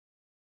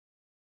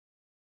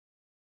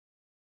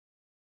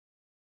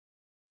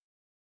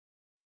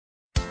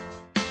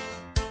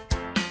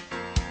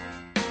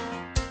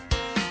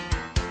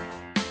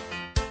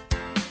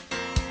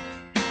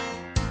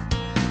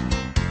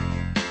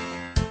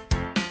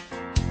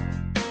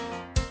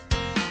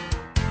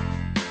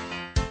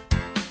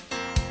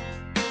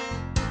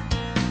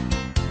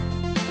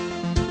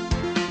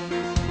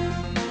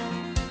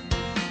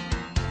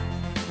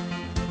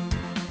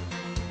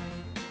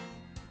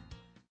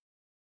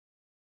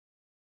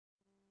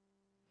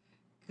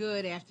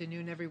Good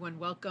afternoon, everyone.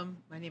 Welcome.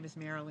 My name is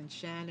Marilyn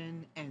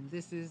Shannon, and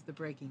this is the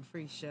Breaking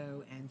Free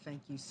Show. And thank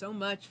you so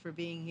much for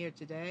being here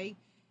today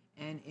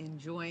and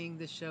enjoying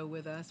the show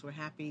with us. We're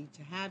happy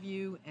to have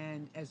you.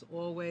 And as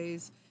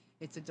always,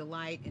 it's a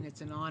delight and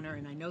it's an honor.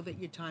 And I know that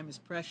your time is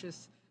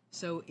precious.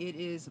 So it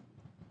is,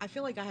 I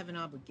feel like I have an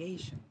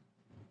obligation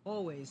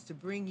always to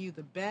bring you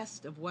the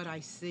best of what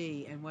I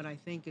see and what I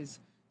think is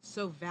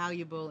so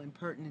valuable and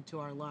pertinent to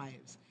our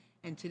lives.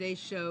 And today's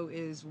show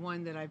is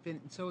one that I've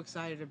been so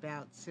excited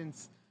about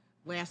since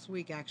last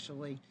week,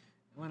 actually,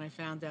 when I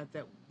found out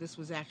that this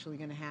was actually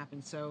going to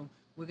happen. So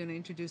we're going to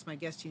introduce my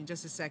guest to you in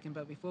just a second.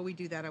 But before we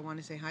do that, I want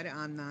to say hi to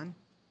Amnan.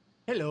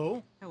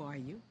 Hello. How are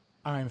you?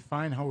 I'm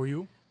fine. How are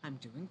you? I'm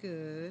doing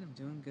good. I'm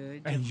doing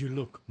good. And you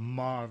look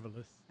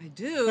marvelous. I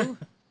do.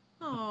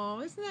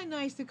 Oh, isn't that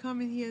nice to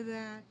come and hear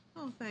that?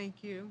 Oh,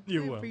 thank you.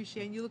 You're I welcome.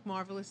 appreciate it. And you look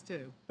marvelous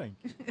too. Thank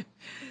you.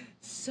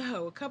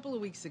 So, a couple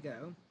of weeks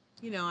ago,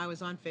 I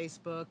was on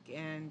Facebook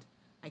and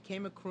I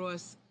came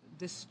across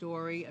this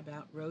story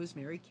about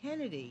Rosemary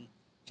Kennedy,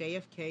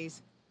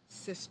 JFK's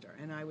sister.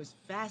 And I was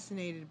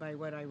fascinated by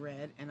what I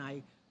read. And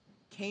I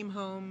came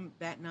home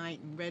that night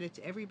and read it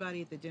to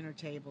everybody at the dinner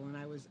table. And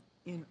I was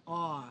in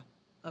awe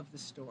of the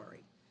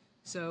story.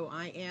 So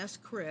I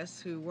asked Chris,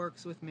 who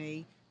works with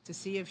me, to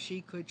see if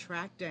she could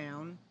track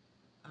down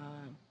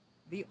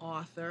the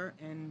author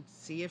and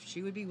see if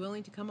she would be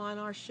willing to come on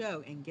our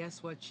show. And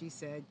guess what? She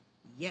said,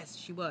 yes,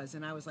 she was.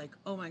 And I was like,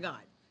 oh my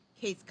God,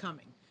 Kate's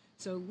coming.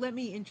 So let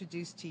me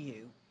introduce to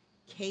you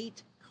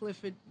Kate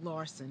Clifford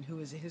Larson, who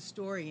is a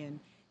historian,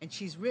 and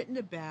she's written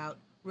about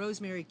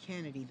Rosemary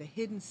Kennedy, the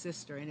hidden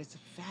sister, and it's a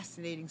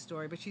fascinating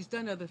story, but she's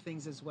done other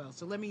things as well.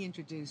 So let me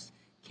introduce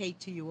Kate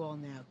to you all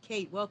now.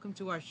 Kate, welcome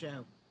to our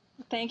show.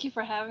 Thank you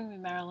for having me,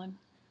 Marilyn.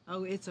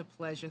 Oh, it's a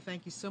pleasure.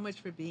 Thank you so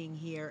much for being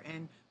here.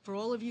 And for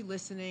all of you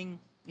listening,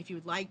 if you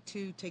would like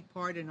to take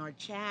part in our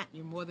chat,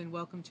 you're more than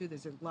welcome to.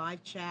 There's a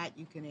live chat.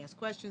 You can ask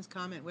questions,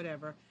 comment,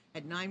 whatever.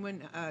 At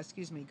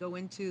go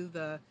into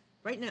the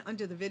right now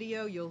under the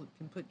video. You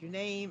can put your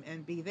name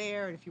and be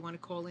there. And if you want to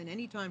call in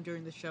anytime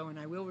during the show, and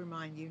I will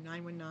remind you,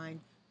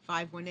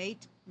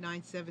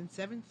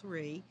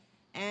 919-518-9773.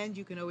 And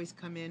you can always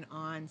come in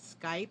on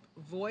Skype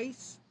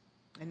voice,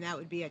 and that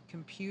would be at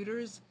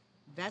computers.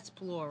 That's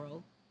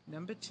plural.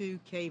 Number 2,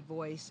 K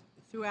voice,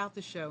 throughout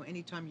the show,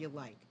 anytime you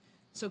like.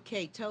 So,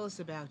 Kate, tell us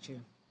about you.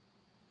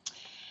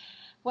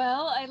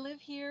 Well, I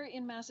live here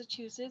in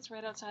Massachusetts,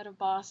 right outside of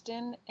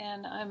Boston,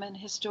 and I'm an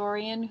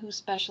historian who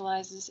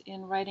specializes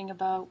in writing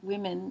about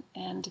women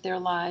and their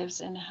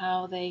lives and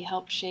how they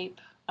helped shape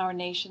our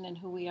nation and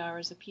who we are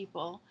as a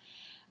people.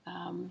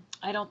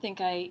 I don't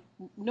think I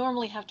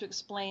normally have to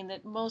explain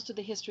that most of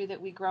the history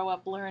that we grow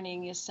up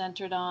learning is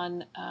centered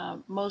on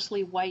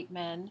mostly white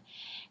men.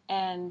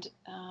 And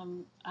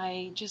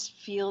I just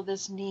feel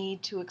this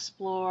need to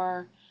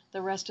explore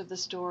the rest of the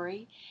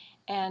story.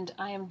 And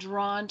I am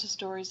drawn to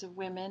stories of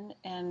women,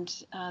 and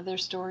their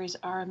stories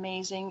are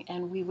amazing.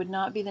 And we would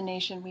not be the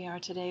nation we are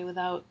today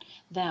without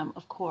them,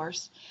 of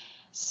course.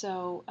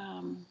 So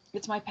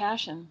it's my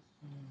passion.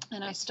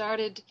 And I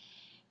started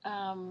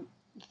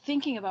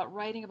thinking about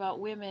writing about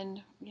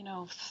women,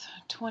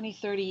 20,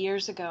 30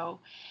 years ago.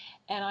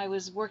 And I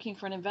was working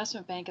for an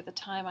investment bank at the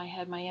time. I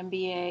had my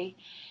MBA.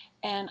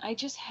 And I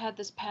just had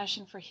this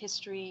passion for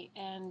history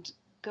and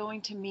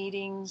going to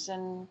meetings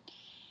and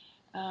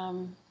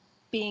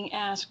being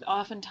asked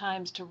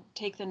oftentimes to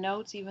take the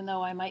notes, even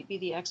though I might be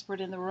the expert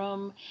in the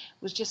room,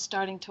 was just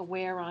starting to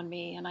wear on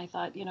me. And I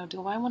thought,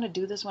 do I want to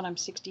do this when I'm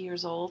 60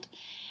 years old?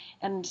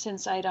 And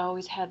since I'd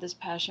always had this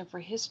passion for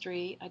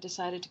history, I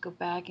decided to go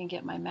back and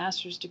get my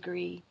master's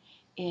degree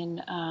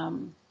in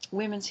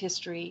women's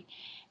history.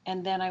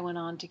 And then I went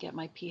on to get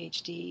my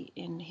PhD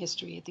in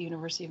history at the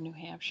University of New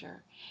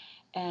Hampshire.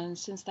 And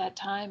since that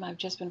time, I've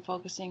just been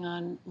focusing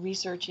on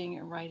researching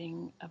and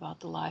writing about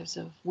the lives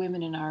of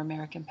women in our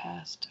American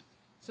past.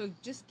 So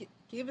just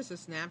give us a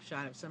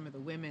snapshot of some of the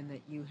women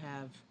that you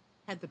have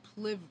had the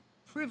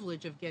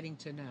privilege of getting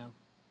to know.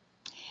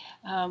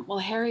 Well,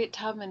 Harriet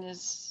Tubman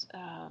is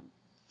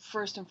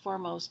first and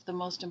foremost the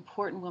most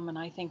important woman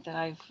I think that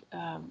I've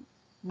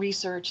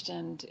researched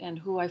and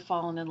who I've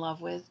fallen in love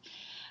with.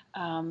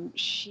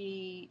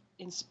 She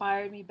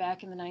inspired me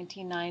back in the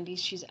 1990s.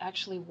 She's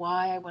actually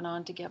why I went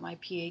on to get my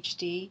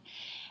PhD.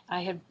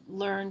 I had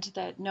learned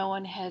that no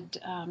one had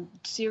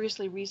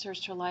seriously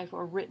researched her life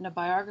or written a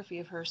biography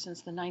of her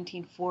since the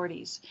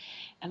 1940s.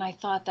 And I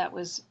thought that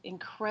was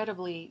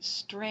incredibly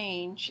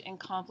strange and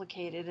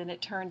complicated. And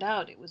it turned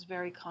out it was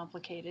very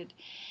complicated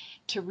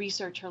to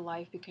research her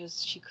life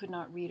because she could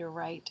not read or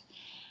write.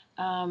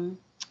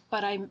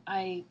 But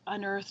I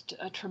unearthed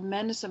a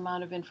tremendous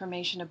amount of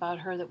information about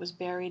her that was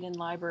buried in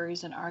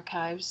libraries and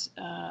archives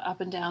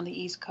up and down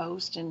the East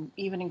Coast and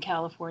even in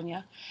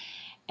California.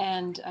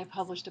 And I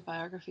published a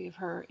biography of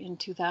her in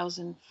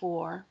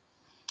 2004.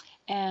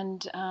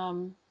 And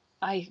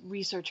I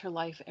research her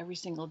life every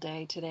single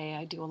day today.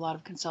 I do a lot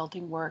of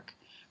consulting work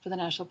for the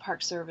National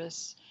Park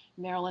Service,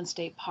 Maryland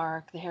State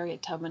Park, the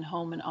Harriet Tubman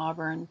Home in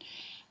Auburn,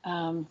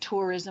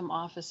 tourism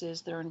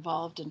offices that are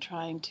involved in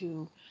trying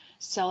to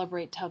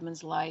celebrate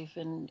Tubman's life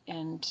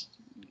and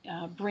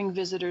bring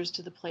visitors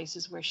to the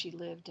places where she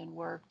lived and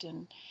worked.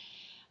 And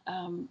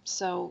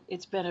so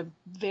it's been a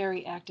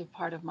very active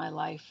part of my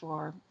life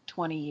for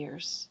 20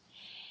 years.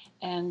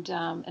 And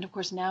of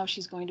course now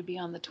she's going to be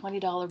on the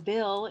 $20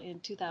 bill in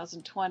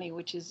 2020,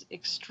 which is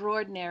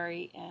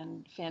extraordinary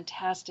and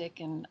fantastic.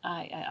 And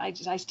I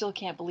still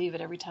can't believe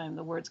it every time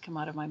the words come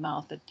out of my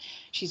mouth that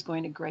she's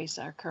going to grace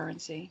our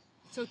currency.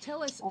 So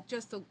tell us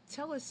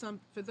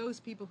some, for those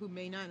people who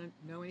may not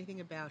know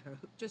anything about her.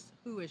 Just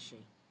who is she?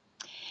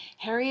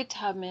 Harriet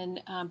Tubman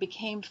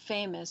became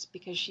famous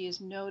because she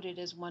is noted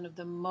as one of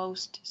the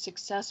most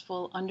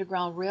successful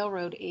Underground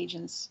Railroad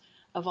agents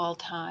of all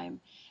time.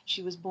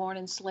 She was born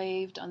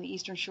enslaved on the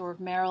eastern shore of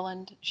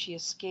Maryland. She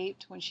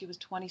escaped when she was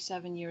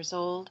 27 years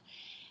old.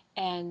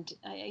 And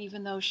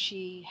even though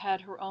she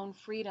had her own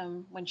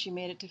freedom when she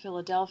made it to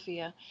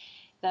Philadelphia,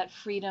 that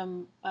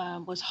freedom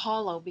was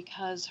hollow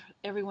because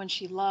everyone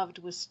she loved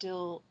was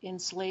still in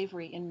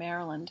slavery in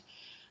Maryland.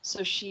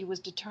 So she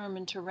was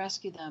determined to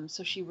rescue them.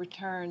 So she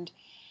returned,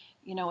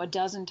 a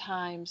dozen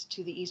times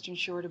to the Eastern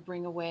Shore to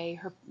bring away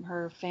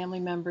her family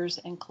members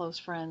and close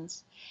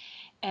friends.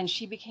 And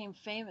she became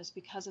famous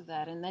because of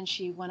that. And then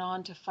she went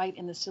on to fight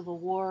in the Civil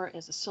War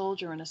as a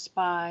soldier and a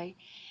spy.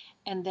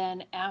 And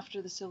then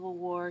after the Civil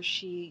War,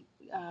 she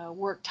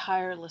worked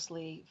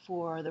tirelessly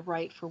for the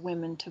right for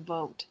women to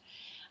vote.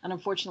 And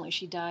unfortunately,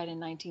 she died in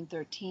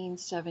 1913,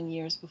 7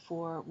 years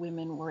before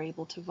women were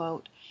able to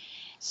vote.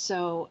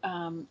 So,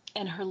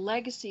 and her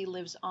legacy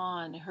lives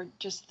on. Her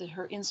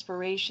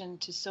inspiration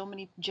to so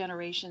many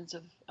generations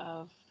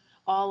of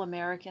all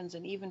Americans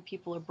and even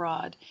people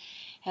abroad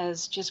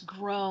has just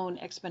grown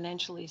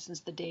exponentially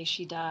since the day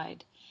she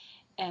died.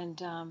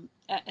 And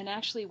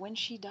actually, when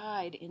she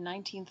died in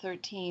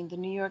 1913, the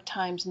New York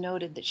Times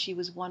noted that she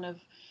was one of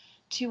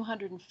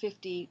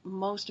 250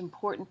 most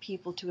important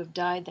people to have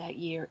died that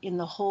year in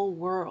the whole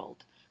world.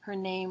 Her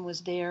name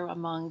was there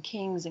among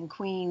kings and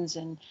queens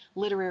and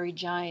literary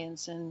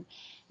giants and,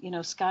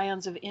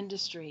 scions of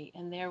industry.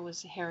 And there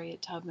was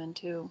Harriet Tubman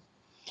too.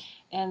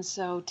 And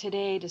so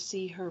today to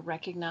see her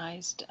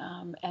recognized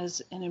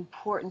as an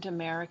important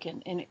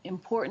American and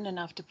important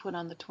enough to put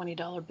on the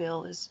 $20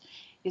 bill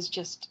is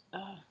just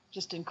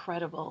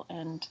incredible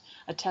and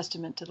a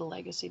testament to the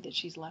legacy that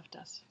she's left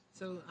us.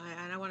 So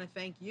I want to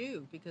thank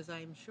you because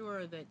I'm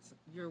sure that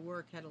your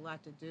work had a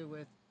lot to do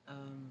with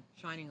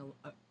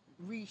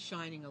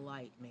re-shining a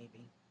light,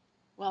 maybe.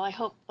 Well, I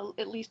hope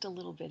at least a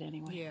little bit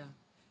anyway. Yeah.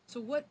 So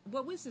what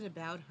was it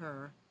about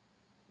her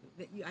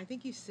that I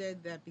think you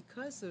said that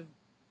because of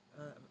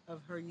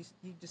her you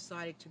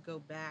decided to go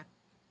back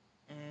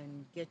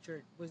and get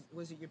your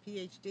was it your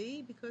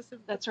PhD because of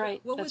That's right.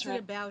 What That's was it right.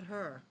 about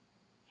her?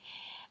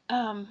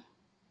 Um,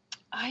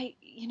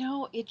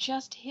 it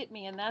just hit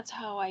me, and that's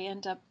how I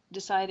end up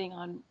deciding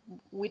on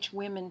which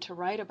women to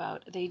write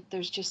about.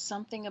 There's just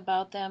something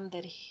about them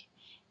that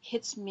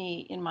hits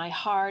me in my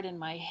heart and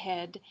my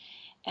head,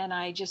 and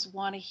I just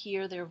want to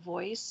hear their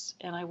voice,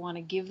 and I want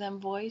to give them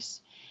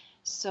voice.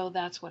 So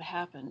that's what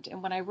happened.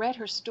 And when I read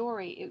her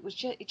story,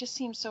 it just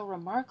seemed so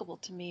remarkable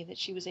to me that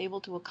she was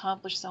able to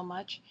accomplish so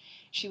much.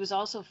 She was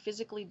also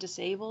physically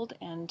disabled,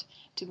 and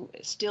to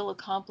still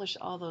accomplish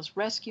all those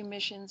rescue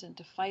missions and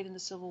to fight in the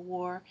Civil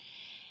War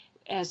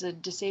as a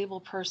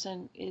disabled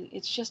person,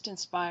 it's just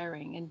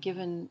inspiring. And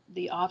given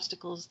the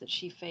obstacles that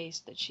she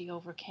faced, that she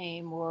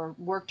overcame or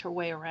worked her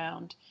way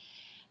around,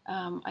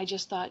 I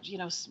just thought,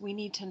 we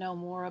need to know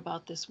more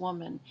about this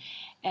woman.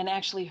 And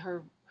actually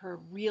her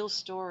real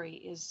story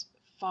is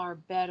far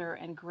better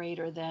and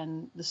greater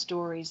than the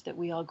stories that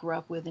we all grew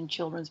up with in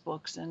children's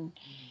books and,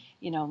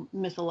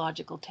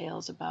 mythological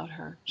tales about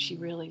her. She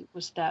really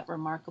was that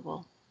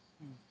remarkable.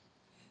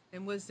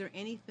 And was there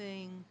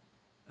anything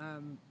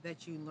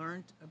that you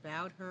learned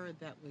about her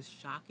that was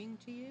shocking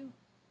to you?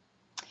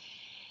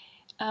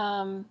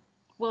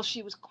 Well,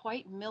 she was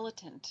quite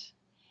militant.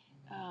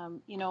 A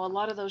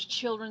lot of those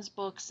children's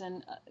books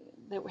and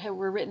that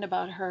were written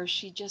about her,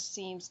 she just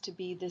seems to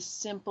be this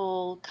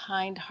simple,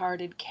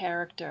 kind-hearted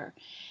character.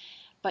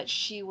 But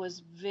she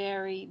was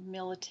very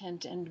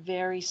militant and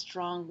very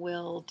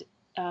strong-willed,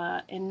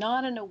 and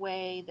not in a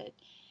way that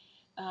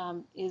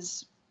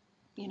is,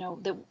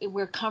 that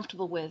we're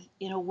comfortable with.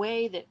 In a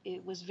way that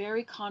it was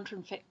very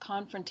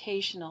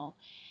confrontational,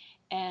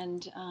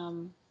 and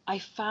I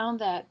found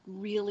that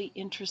really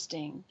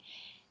interesting.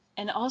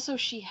 And also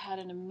she had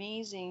an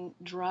amazing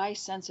dry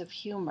sense of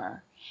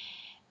humor,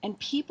 and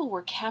people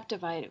were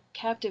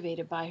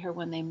captivated by her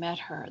when they met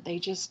her.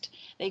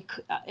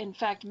 In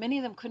fact, many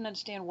of them couldn't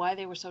understand why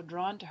they were so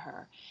drawn to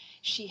her.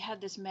 She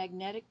had this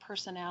magnetic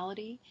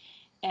personality,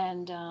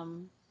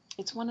 and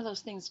it's one of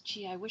those things,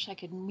 gee, I wish I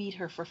could meet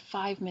her for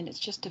 5 minutes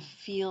just to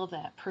feel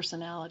that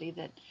personality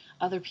that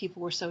other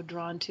people were so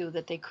drawn to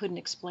that they couldn't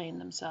explain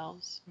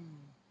themselves.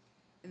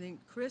 And then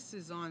Chris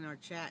is on our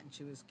chat, and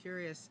she was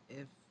curious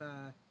if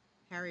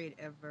Harriet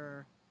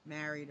ever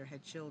married or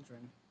had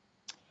children.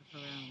 her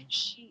own.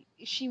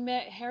 She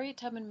met Harriet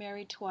Tubman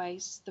married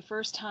twice. The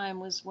first time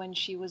was when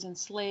she was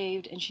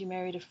enslaved, and she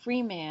married a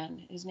free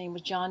man. His name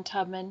was John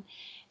Tubman,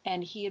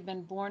 and he had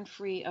been born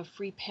free of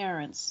free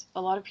parents.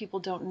 A lot of people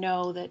don't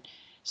know that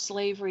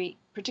slavery,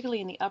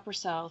 particularly in the Upper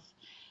South,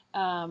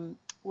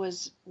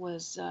 was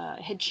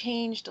had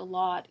changed a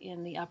lot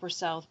in the Upper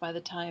South by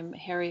the time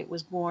Harriet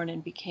was born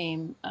and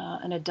became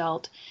an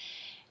adult.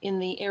 In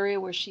the area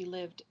where she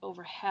lived,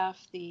 over half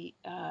the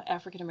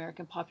African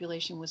American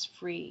population was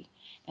free,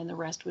 and the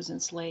rest was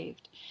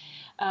enslaved.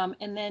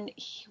 And then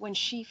when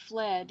she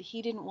fled,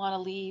 he didn't want to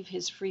leave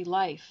his free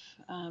life.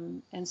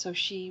 And so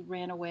she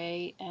ran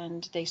away,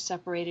 and they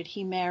separated.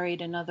 He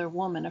married another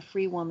woman, a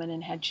free woman,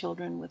 and had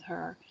children with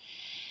her.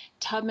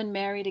 Tubman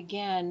married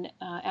again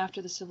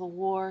after the Civil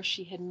War.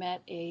 She had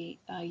met a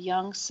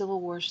young Civil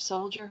War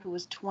soldier who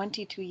was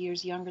 22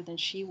 years younger than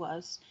she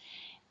was,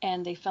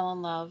 and they fell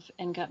in love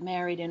and got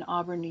married in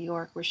Auburn, New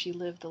York, where she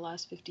lived the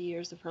last 50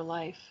 years of her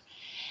life.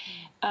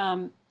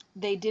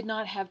 They did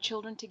not have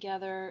children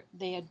together.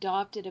 They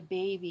adopted a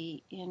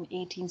baby in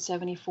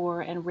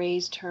 1874 and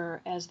raised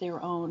her as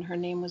their own. Her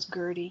name was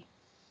Gertie,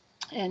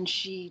 and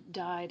she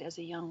died as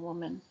a young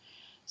woman,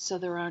 so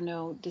there are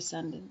no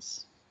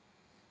descendants.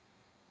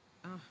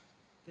 Oh,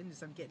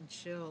 goodness, I'm getting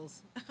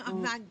chills.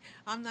 Mm.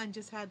 I'm not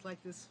just had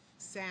like this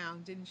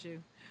sound, didn't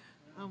you?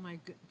 Oh my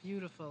good,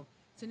 beautiful.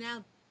 So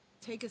now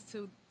take us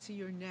to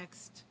your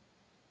next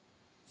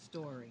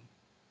story.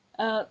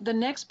 The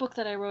next book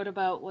that I wrote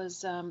about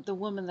was the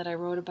woman that I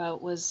wrote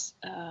about was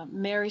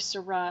Mary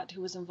Surratt,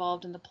 who was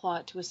involved in the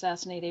plot to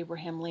assassinate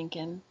Abraham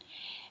Lincoln.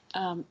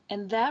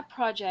 And that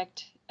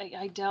project,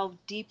 I delved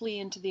deeply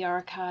into the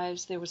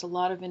archives. There was a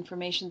lot of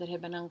information that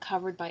had been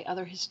uncovered by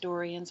other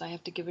historians. I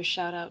have to give a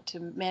shout out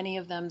to many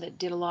of them that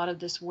did a lot of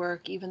this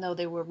work, even though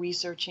they were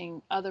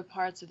researching other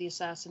parts of the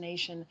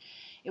assassination.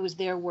 It was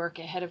their work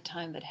ahead of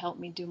time that helped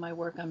me do my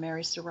work on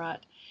Mary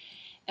Surratt.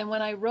 And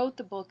when I wrote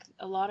the book,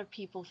 a lot of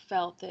people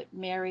felt that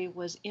Mary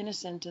was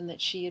innocent and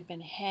that she had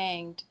been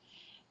hanged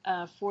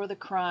for the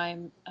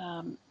crime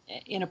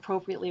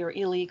inappropriately or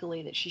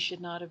illegally, that she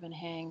should not have been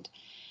hanged.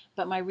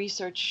 But my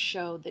research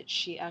showed that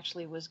she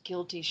actually was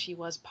guilty. She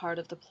was part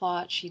of the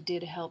plot. She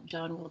did help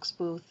John Wilkes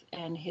Booth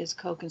and his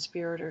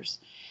co-conspirators.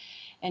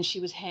 And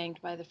she was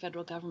hanged by the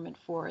federal government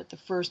for it, the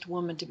first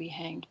woman to be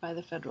hanged by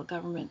the federal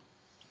government.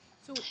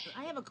 So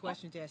I have a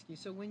question to ask you.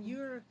 So when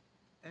you're,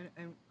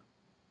 and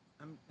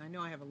I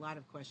know I have a lot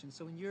of questions.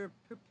 So when you're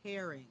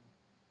preparing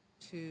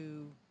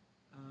to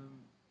um,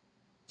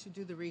 to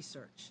do the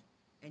research,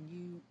 and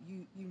you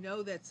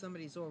know that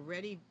somebody's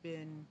already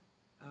been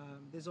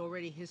there's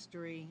already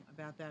history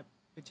about that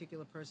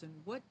particular person.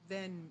 What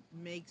then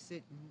makes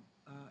it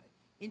uh,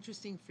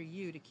 interesting for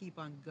you to keep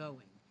on going?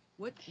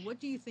 What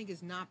do you think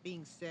is not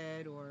being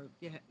said, or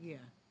yeah.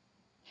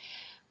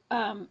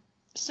 Um,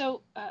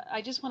 so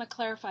I just want to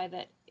clarify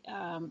that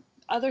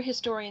other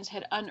historians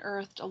had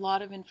unearthed a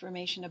lot of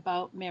information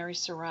about Mary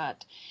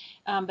Surratt,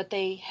 but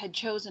they had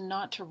chosen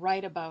not to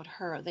write about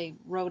her. They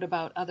wrote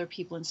about other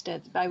people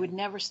instead. I would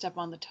never step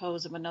on the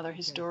toes of another Okay.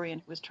 historian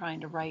who was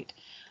trying to write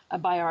a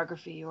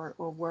biography or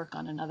work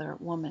on another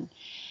woman.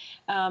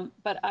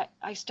 But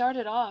I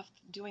started off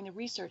doing the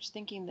research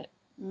thinking that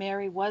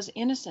Mary was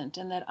innocent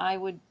and that I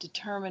would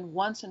determine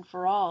once and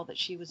for all that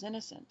she was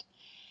innocent.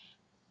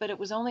 But it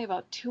was only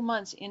about 2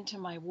 months into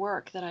my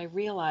work that I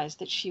realized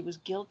that she was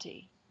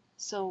guilty.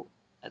 So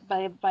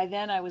by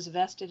then I was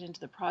vested into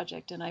the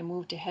project and I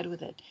moved ahead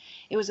with it.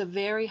 It was a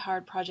very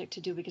hard project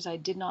to do because I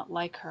did not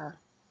like her.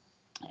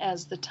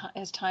 As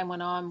time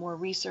went on, more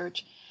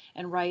research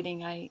and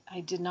writing, I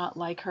did not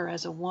like her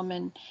as a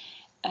woman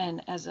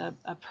and as a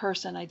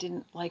person. I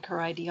didn't like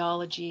her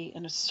ideology,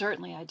 and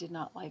certainly I did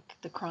not like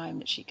the crime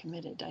that she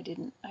committed.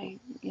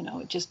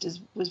 It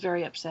just was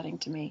very upsetting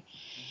to me.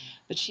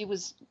 But she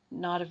was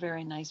not a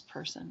very nice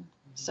person.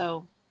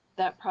 So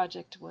that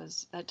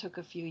that took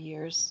a few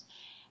years.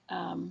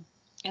 And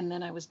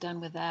then I was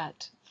done with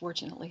that,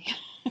 fortunately.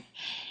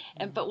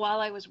 But while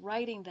I was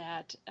writing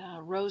that,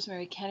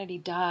 Rosemary Kennedy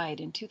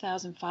died in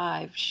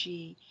 2005.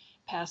 She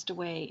passed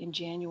away in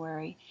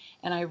January,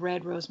 and I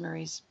read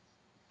Rosemary's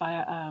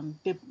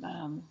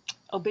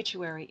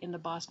obituary in the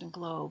Boston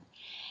Globe.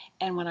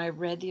 And when I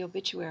read the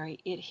obituary,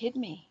 it hit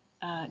me,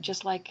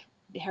 just like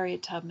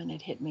Harriet Tubman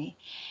had hit me.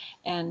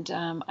 And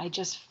I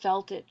just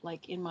felt it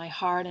like in my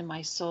heart and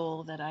my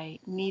soul that I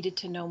needed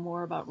to know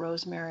more about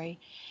Rosemary.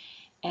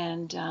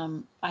 And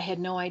I had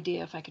no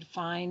idea if I could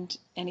find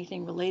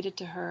anything related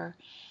to her,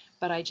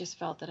 but I just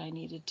felt that I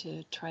needed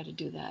to try to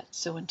do that.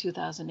 So in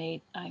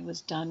 2008, I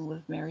was done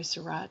with Mary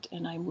Surratt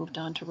and I moved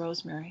on to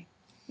Rosemary.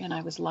 And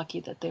I was lucky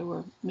that there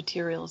were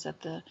materials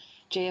at the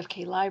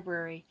JFK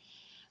Library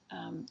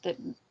that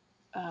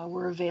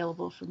were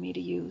available for me to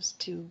use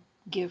to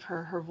give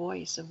her her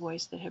voice, a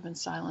voice that had been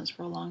silenced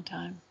for a long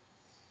time.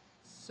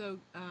 So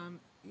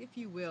if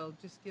you will,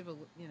 just give a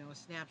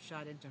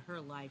snapshot into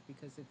her life,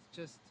 because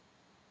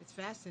it's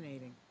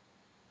fascinating.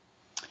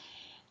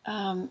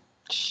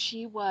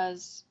 She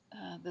was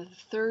the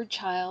third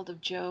child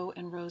of Joe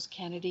and Rose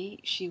Kennedy.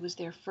 She was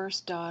their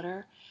first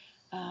daughter.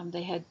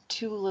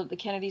 The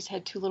Kennedys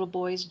had two little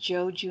boys,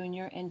 Joe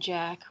Jr. and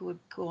Jack, who would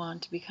go on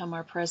to become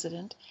our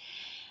president.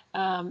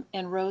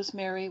 And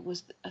Rosemary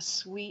was a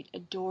sweet,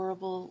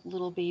 adorable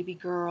little baby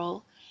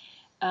girl.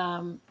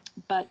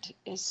 But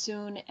as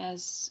soon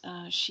as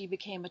she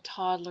became a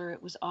toddler,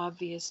 it was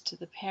obvious to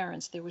the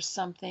parents there was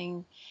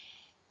something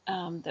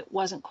that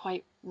wasn't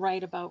quite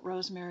right about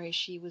Rosemary.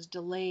 She was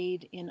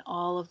delayed in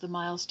all of the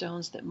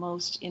milestones that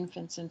most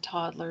infants and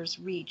toddlers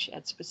reach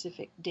at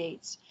specific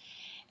dates.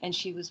 And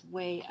she was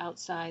way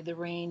outside the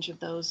range of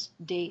those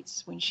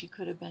dates when she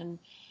could have been,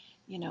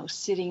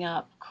 sitting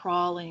up,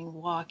 crawling,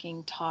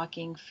 walking,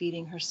 talking,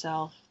 feeding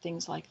herself,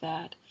 things like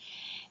that.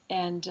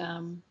 And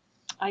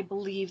I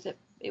believe that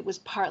it was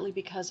partly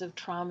because of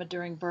trauma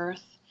during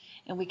birth,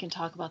 and we can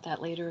talk about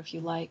that later if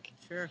you like.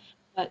 Sure.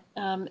 But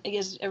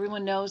as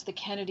everyone knows, the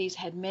Kennedys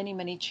had many,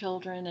 many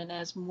children, and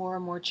as more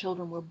and more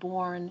children were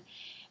born,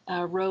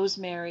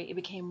 it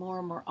became more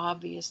and more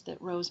obvious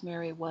that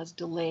Rosemary was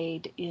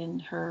delayed in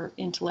her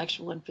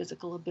intellectual and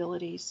physical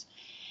abilities.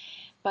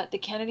 But the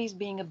Kennedys,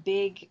 being a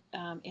big,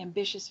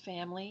 ambitious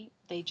family,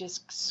 they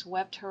just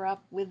swept her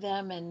up with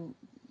them, and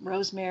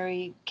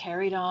Rosemary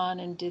carried on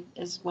and did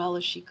as well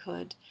as she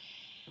could.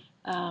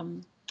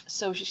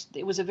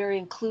 It was a very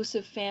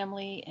inclusive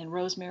family, and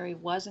Rosemary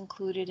was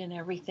included in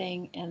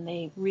everything, and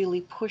they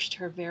really pushed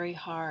her very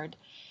hard.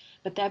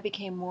 But that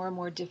became more and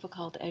more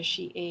difficult as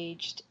she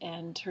aged,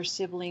 and her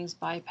siblings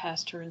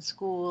bypassed her in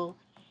school,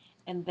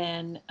 and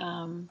then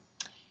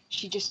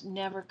she just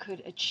never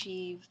could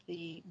achieve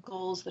the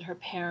goals that her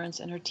parents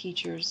and her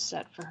teachers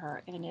set for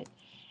her, and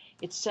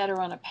it set her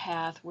on a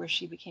path where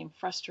she became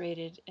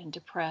frustrated and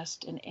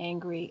depressed and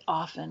angry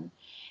often,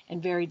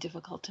 and very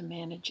difficult to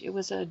manage. It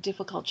was a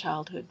difficult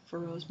childhood for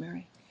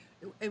Rosemary.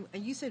 And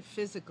you said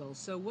physical.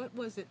 So what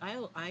was it?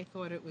 I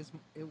thought it was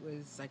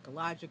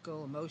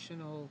psychological,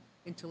 emotional,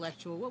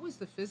 intellectual. What was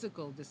the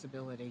physical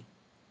disability?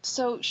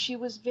 So she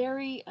was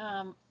very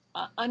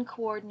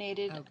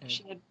uncoordinated. Okay.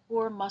 She had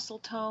poor muscle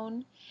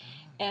tone,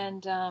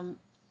 and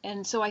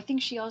so I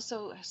think she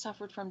also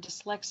suffered from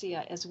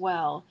dyslexia as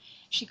well.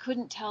 She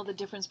couldn't tell the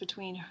difference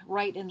between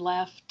right and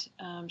left.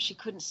 She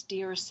couldn't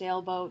steer a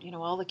sailboat.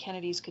 All the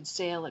Kennedys could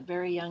sail at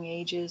very young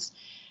ages.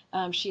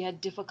 She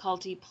had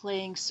difficulty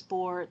playing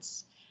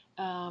sports.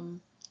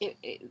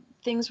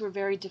 Things were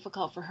very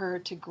difficult for her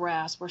to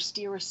grasp, or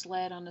steer a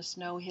sled on a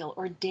snow hill,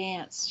 or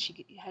dance.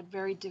 She had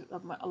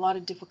a lot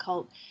of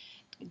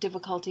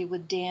difficulty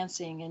with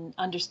dancing and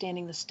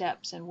understanding the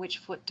steps and which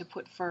foot to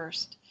put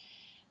first.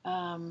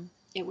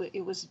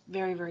 It was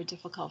very, very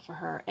difficult for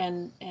her,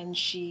 and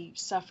she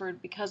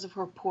suffered because of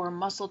her poor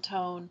muscle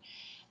tone.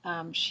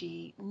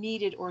 She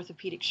needed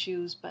orthopedic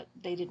shoes, but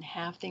they didn't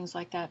have things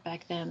like that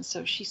back then,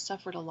 so she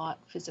suffered a lot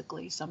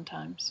physically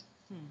sometimes.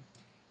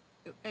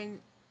 And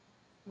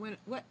the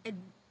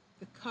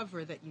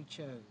cover that you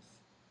chose?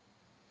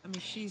 I mean,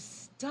 she's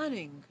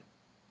stunning.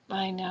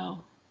 I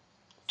know.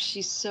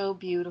 She's so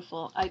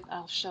beautiful.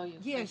 I'll show you.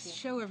 Yes, right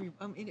show everyone.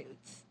 I mean,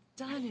 it's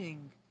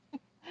stunning.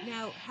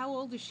 Now, how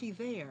old is she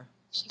there?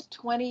 She's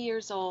 20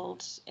 years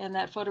old, and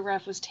that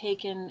photograph was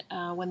taken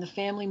when the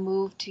family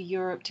moved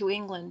to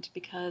England,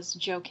 because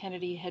Joe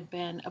Kennedy had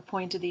been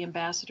appointed the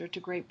ambassador to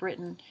Great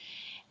Britain,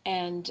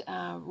 and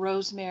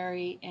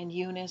Rosemary and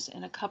Eunice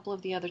and a couple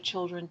of the other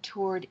children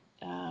toured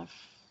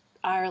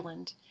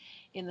Ireland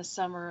in the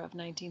summer of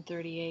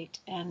 1938,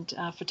 and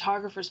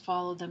photographers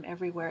followed them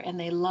everywhere, and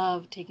they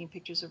loved taking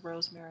pictures of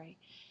Rosemary.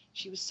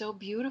 She was so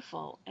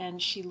beautiful, and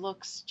she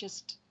looks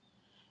just,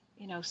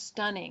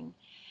 stunning.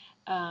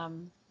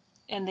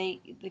 And the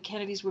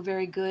Kennedys were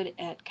very good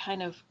at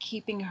kind of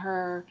keeping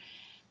her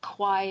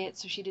quiet,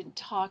 so she didn't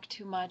talk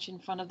too much in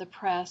front of the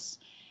press.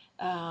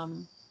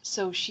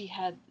 So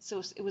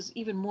it was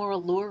even more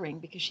alluring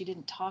because she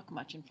didn't talk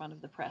much in front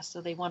of the press.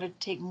 So they wanted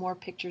to take more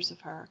pictures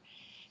of her.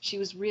 She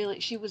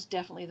was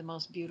definitely the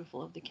most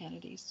beautiful of the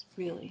Kennedys.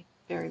 Really,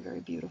 very,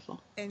 very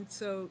beautiful. And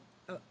so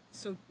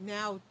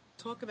now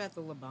talk about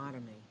the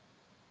lobotomy.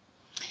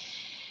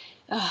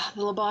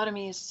 The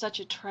lobotomy is such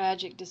a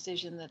tragic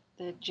decision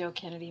that Joe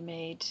Kennedy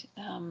made.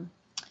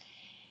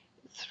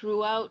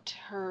 Throughout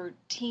her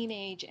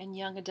teenage and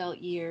young adult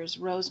years,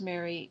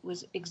 Rosemary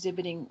was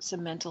exhibiting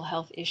some mental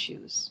health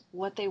issues.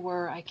 What they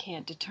were, I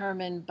can't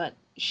determine, but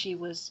she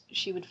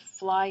would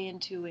fly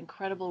into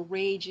incredible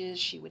rages.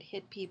 She would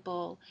hit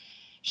people.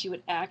 She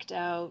would act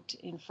out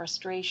in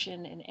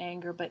frustration and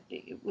anger, but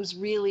it was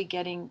really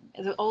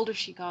the older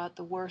she got,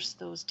 the worse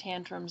those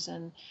tantrums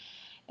and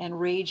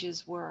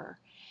rages were.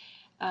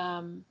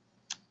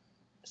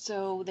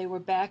 So they were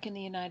back in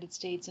the United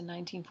States in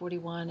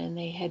 1941, and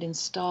they had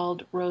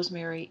installed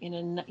Rosemary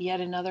in yet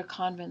another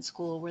convent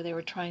school where they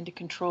were trying to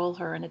control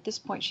her. And at this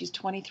point, she's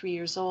 23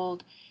 years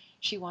old.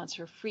 She wants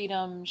her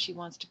freedom. She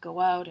wants to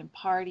go out and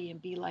party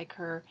and be like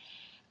her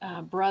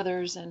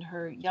brothers and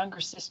her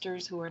younger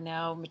sisters, who are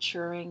now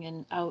maturing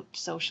and out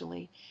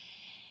socially.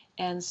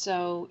 And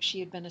so she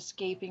had been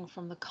escaping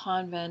from the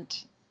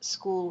convent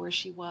school where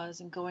she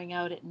was and going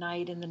out at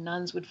night, and the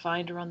nuns would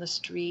find her on the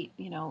street,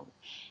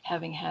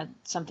 having had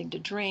something to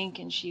drink,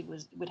 and she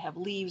would have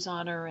leaves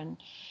on her and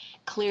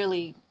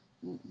clearly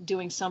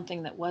doing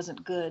something that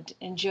wasn't good.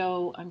 And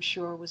Joe, I'm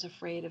sure, was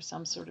afraid of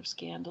some sort of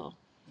scandal.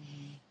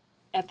 Mm-hmm.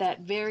 At that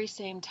very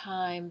same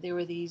time, there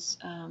were these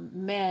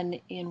men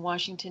in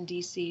Washington,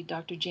 D.C.,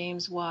 Dr.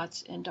 James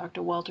Watts and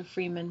Dr. Walter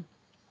Freeman,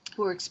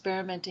 who were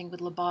experimenting with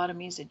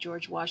lobotomies at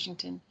George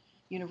Washington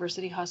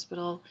University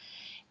Hospital.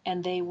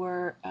 And they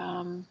were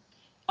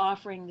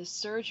offering this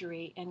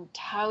surgery and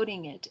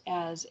touting it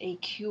as a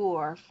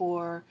cure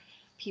for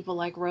people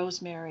like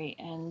Rosemary,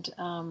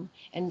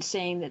 and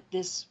saying that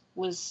this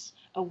was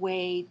a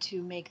way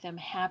to make them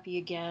happy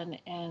again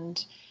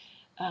and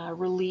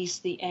release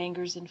the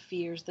angers and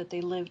fears that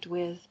they lived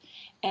with.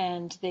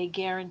 And they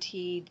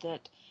guaranteed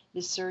that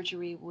this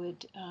surgery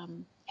would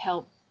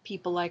help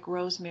people like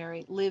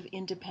Rosemary live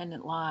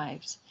independent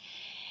lives.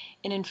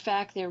 And in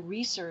fact, their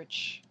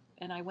research,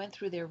 and I went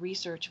through their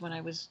research when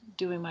I was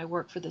doing my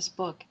work for this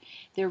book,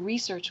 their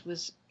research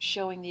was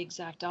showing the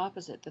exact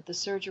opposite, that the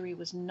surgery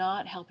was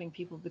not helping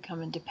people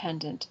become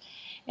independent.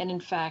 And in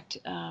fact,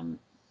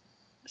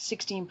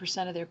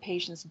 16% of their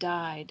patients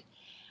died.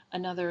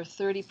 Another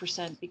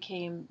 30%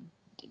 became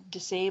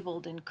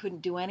disabled and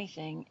couldn't do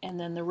anything. And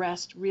then the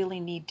rest really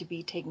need to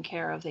be taken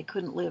care of. They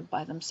couldn't live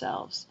by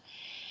themselves.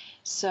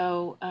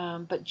 So,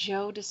 but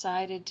Joe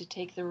decided to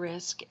take the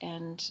risk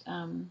and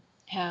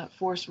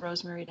force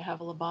Rosemary to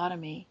have a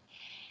lobotomy.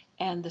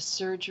 And the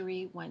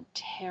surgery went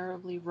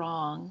terribly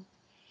wrong.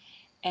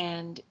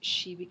 And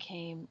she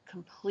became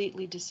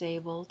completely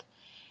disabled.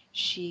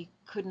 She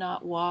could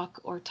not walk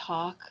or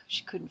talk.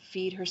 She couldn't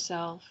feed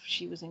herself.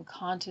 She was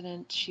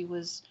incontinent. She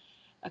was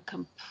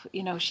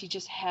she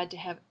just had to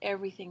have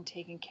everything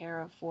taken care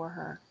of for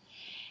her.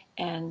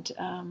 And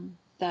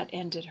that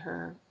ended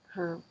her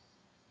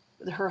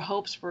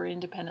hopes for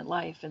independent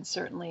life, and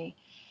certainly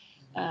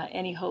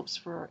any hopes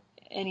for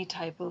any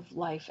type of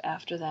life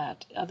after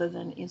that, other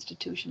than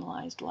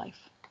institutionalized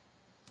life.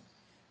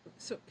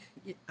 So,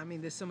 I mean,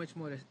 there's so much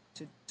more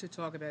to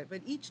talk about,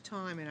 but each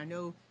time, and I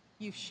know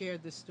you've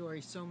shared this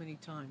story so many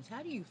times,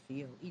 how do you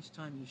feel each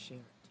time you share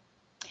it?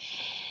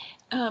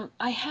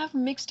 I have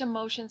mixed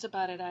emotions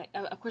about it.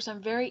 Of course,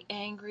 I'm very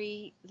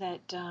angry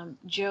that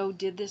Joe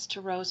did this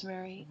to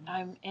Rosemary. Mm-hmm.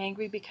 I'm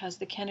angry because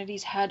the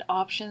Kennedys had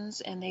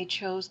options and they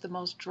chose the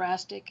most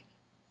drastic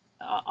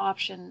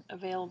option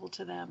available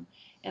to them,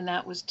 and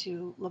that was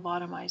to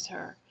lobotomize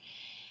her.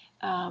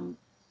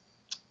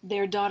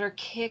 Their daughter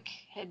Kik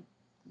had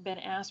been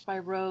asked by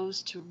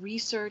Rose to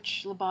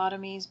research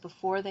lobotomies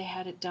before they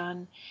had it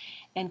done.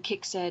 And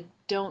Kik said,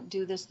 "Don't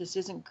do this. This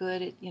isn't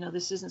good.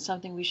 This isn't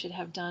something we should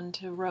have done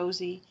to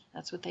Rosie."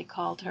 That's what they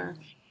called her.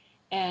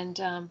 And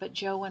but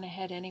Joe went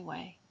ahead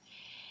anyway.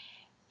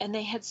 And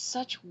they had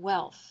such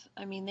wealth.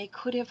 I mean, they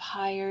could have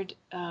hired,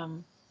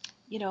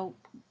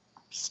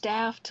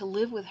 staff to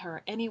live with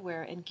her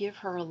anywhere and give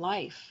her a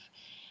life,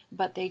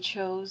 but they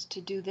chose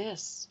to do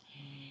this.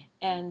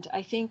 And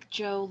I think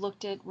Joe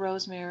looked at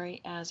Rosemary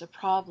as a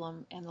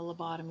problem, and the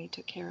lobotomy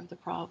took care of the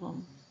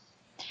problem.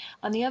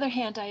 On the other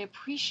hand, I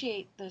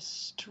appreciate the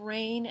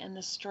strain and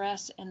the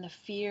stress and the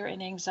fear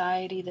and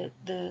anxiety that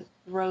the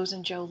Rose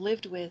and Joe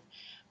lived with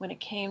when it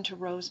came to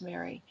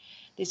Rosemary,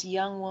 this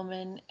young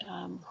woman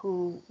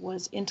who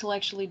was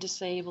intellectually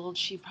disabled.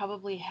 She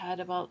probably had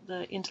about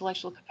the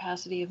intellectual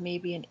capacity of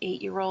maybe an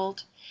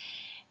 8-year-old,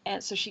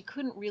 and so she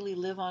couldn't really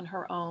live on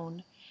her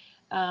own.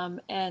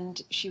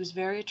 And she was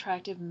very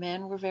attractive.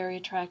 Men were very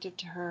attractive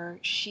to her.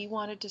 She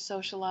wanted to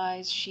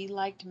socialize. She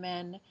liked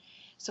men.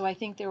 So I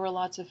think there were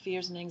lots of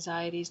fears and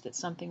anxieties that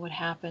something would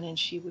happen and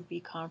she would be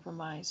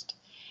compromised.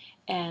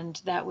 And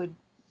that would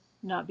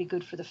not be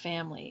good for the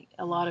family.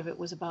 A lot of it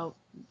was about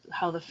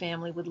how the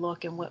family would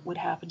look and what would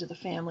happen to the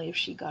family if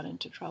she got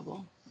into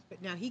trouble.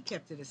 But now he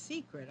kept it a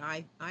secret.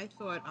 I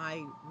thought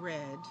I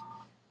read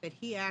that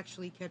he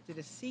actually kept it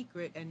a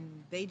secret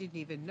and they didn't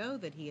even know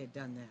that he had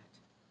done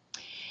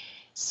that.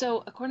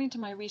 So according to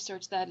my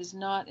research, that is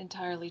not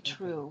entirely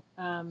true.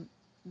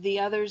 The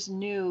others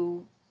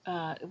knew,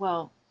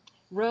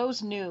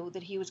 Rose knew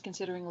that he was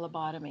considering a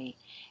lobotomy.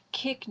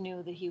 Kik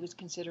knew that he was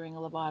considering a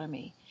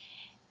lobotomy.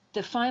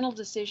 The final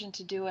decision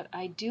to do it,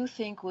 I do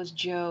think, was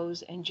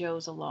Joe's and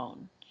Joe's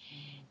alone.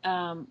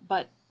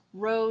 But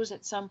Rose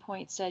at some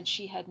point said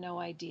she had no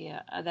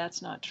idea.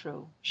 That's not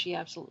true. She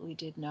absolutely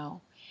did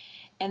know.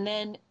 And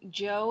then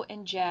Joe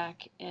and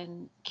Jack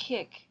and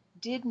Kik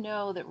did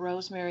know that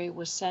Rosemary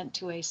was sent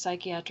to a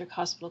psychiatric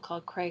hospital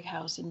called Craig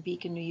House in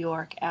Beacon, New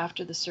York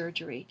after the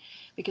surgery,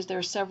 because there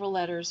are several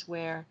letters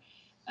where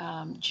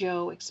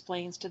Joe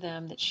explains to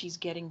them that she's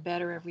getting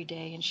better every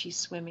day and she's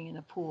swimming in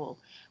the pool,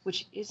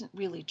 which isn't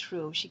really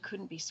true. She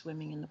couldn't be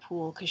swimming in the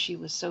pool because she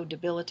was so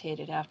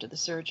debilitated after the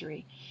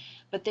surgery.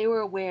 But they were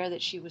aware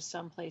that she was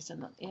someplace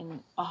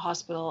in a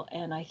hospital,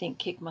 and I think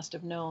Kik must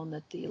have known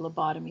that the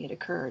lobotomy had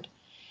occurred.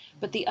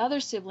 But the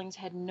other siblings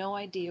had no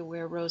idea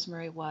where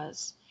Rosemary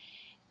was.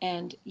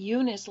 And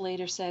Eunice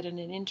later said in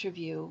an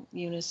interview,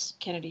 Eunice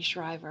Kennedy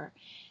Shriver,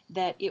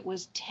 that it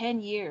was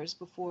 10 years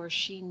before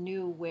she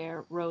knew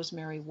where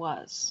Rosemary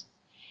was.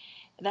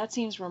 That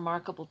seems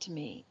remarkable to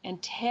me.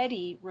 And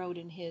Teddy wrote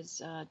in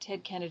his,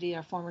 Ted Kennedy,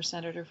 our former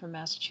senator from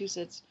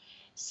Massachusetts,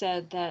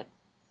 said that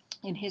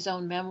in his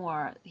own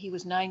memoir, he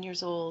was 9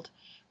 years old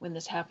when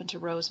this happened to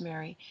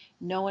Rosemary.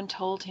 No one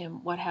told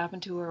him what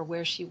happened to her or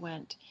where she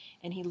went.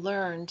 And he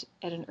learned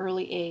at an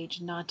early age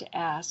not to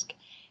ask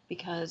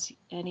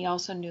and he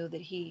also knew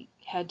that he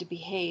had to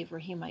behave or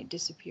he might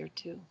disappear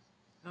too.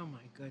 Oh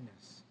my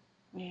goodness.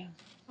 Yeah.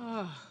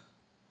 Oh,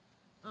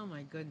 oh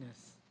my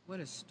goodness. What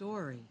a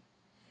story.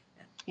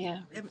 Yeah,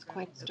 it's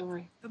quite a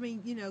story. I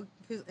mean,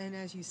 and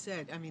as you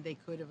said, I mean, they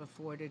could have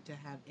afforded to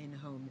have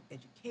in-home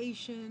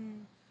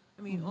education.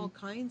 I mean, all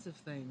kinds of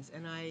things.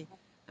 And I'm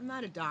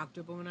not a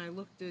doctor, but when I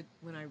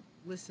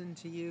listened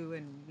to you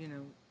and,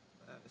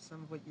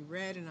 some of what you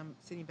read, and I'm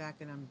sitting back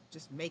and I'm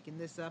just making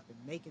this up and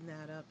making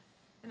that up.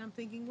 And I'm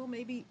thinking, well,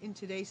 maybe in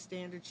today's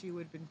standards, she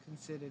would have been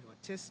considered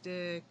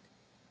autistic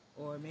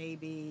or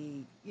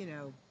maybe,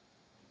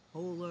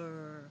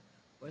 polar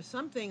or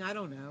something. I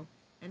don't know.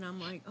 And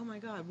I'm like, oh my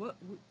God, what?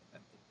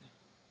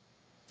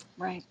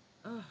 Right.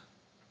 Oh,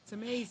 it's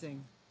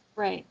amazing.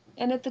 Right.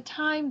 And at the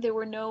time, there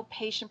were no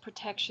patient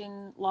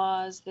protection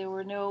laws. There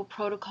were no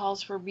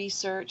protocols for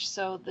research.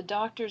 So the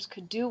doctors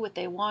could do what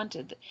they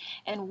wanted.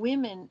 And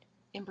women,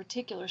 in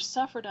particular,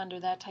 suffered under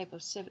that type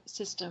of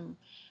system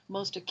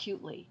most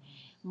acutely.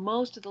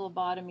 Most of the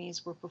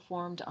lobotomies were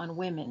performed on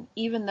women,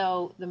 even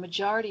though the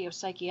majority of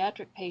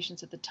psychiatric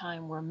patients at the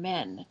time were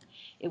men.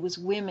 It was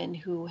women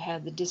who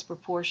had the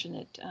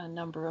disproportionate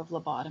number of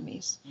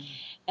lobotomies.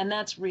 And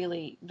that's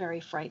really very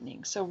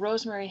frightening. So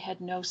Rosemary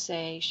had no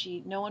say.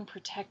 No one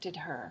protected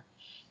her.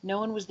 No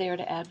one was there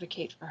to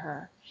advocate for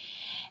her.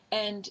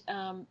 And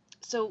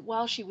so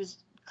while she was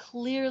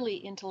clearly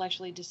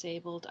intellectually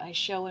disabled, I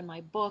show in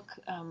my book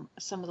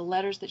some of the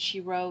letters that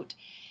she wrote,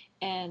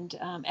 and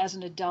as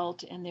an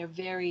adult, and they're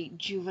very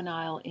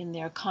juvenile in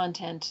their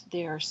content,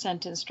 their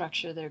sentence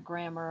structure, their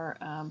grammar,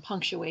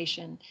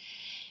 punctuation.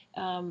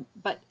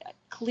 But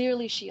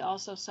clearly she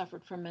also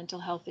suffered from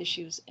mental health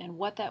issues, and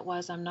what that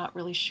was, I'm not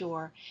really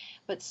sure.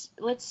 But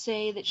let's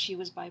say that she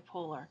was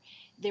bipolar.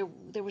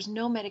 There was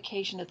no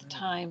medication at the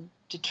time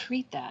to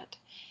treat that.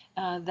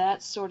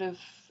 That sort of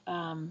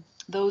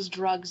those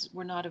drugs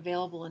were not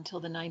available until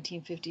the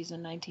 1950s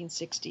and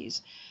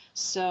 1960s.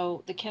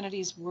 So the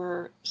Kennedys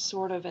were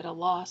sort of at a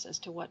loss as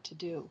to what to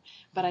do.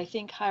 But I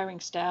think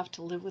hiring staff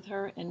to live with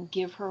her and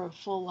give her a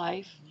full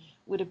life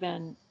would have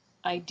been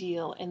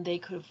ideal, and they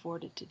could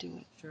afford it to do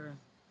it. Sure.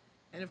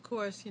 And of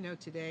course,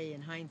 today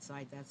in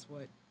hindsight, that's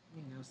what,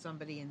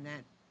 somebody in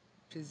that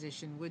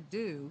position would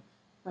do.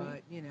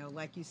 Right. But,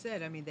 like you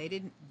said, I mean, they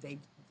didn't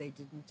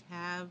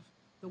have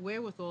the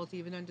wherewithal to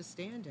even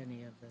understand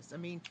any of this. I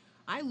mean,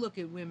 I look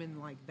at women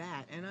like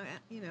that, and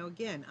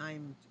again,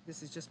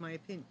 this is just my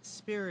opinion,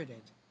 spirited,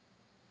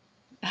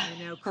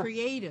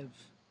 creative,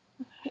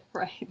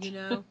 right.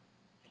 Yeah.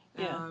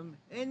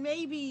 And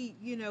maybe,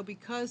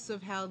 because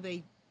of how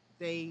they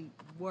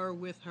were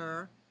with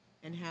her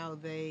and how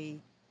they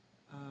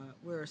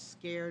were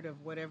scared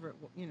of whatever,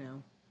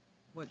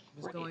 what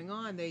was going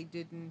on, they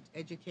didn't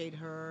educate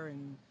her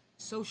and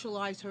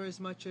socialize her as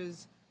much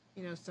as,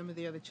 some of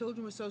the other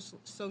children were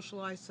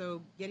socialized.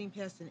 So getting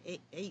past an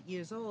 8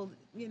 years old,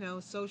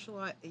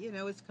 socialize,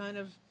 it's kind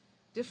of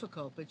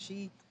difficult. But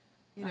she,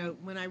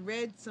 when I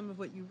read some of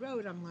what you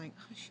wrote, I'm like,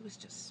 oh, she was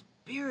just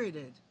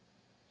spirited.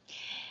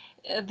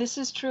 This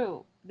is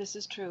true. This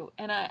is true.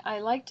 And I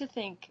like to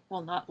think,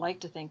 well, not like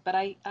to think, but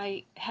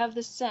I have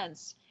this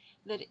sense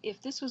that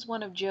if this was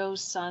one of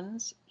Joe's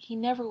sons, he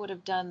never would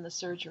have done the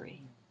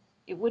surgery.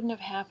 It wouldn't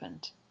have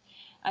happened.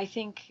 I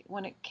think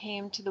when it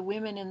came to the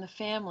women in the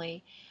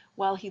family,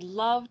 while he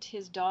loved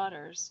his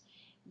daughters,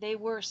 they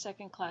were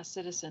second-class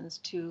citizens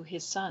to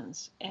his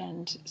sons.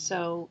 And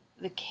so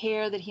the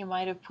care that he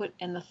might have put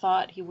and the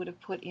thought he would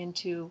have put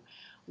into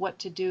what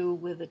to do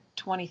with a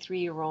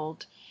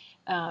 23-year-old,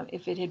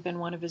 if it had been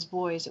one of his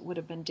boys, it would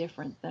have been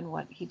different than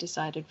what he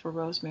decided for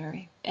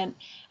Rosemary. And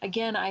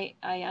again, I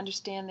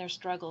understand their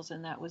struggles,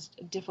 and that was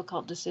a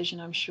difficult decision,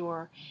 I'm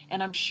sure.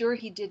 And I'm sure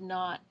he did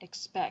not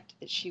expect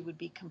that she would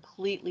be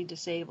completely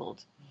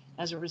disabled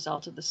as a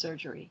result of the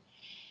surgery.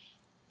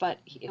 But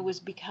it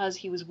was because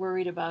he was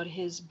worried about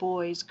his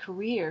boys'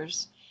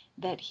 careers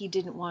that he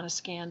didn't want a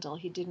scandal.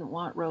 He didn't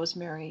want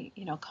Rosemary,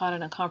 caught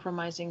in a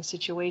compromising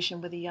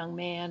situation with a young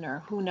man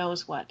or who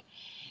knows what.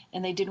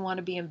 And they didn't want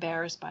to be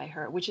embarrassed by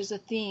her, which is a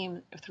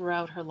theme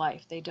throughout her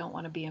life. They don't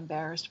want to be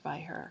embarrassed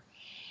by her.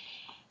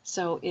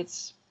 So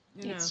it's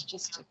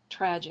just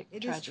tragic.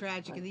 It is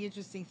tragic. And the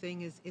interesting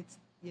thing is it's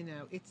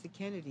the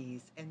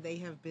Kennedys, and they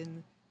have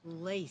been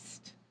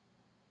laced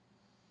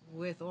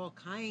with all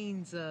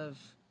kinds of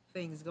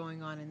things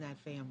going on in that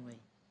family.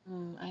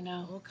 I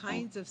know. All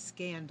kinds of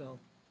scandal.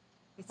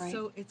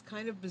 It's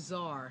kind of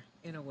bizarre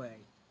in a way.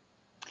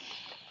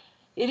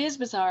 It is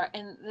bizarre,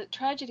 and the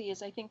tragedy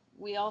is I think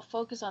we all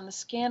focus on the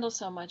scandal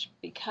so much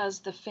because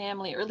the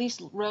family, or at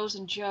least Rose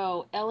and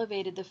Joe,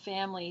 elevated the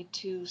family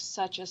to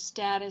such a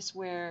status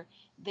where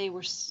they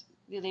were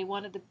they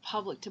wanted the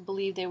public to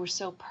believe they were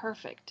so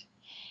perfect.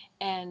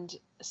 And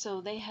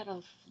so they had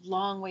a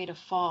long way to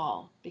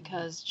fall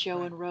because Joe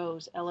Right. and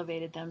Rose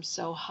elevated them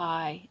so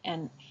high,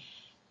 and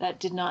that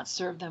did not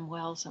serve them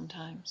well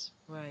sometimes.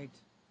 Right.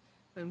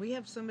 And we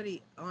have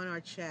somebody on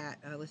our chat.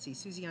 Let's see.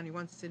 Susiani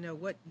wants to know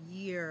what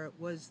year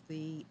was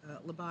the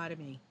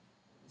lobotomy?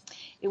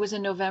 It was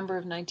in November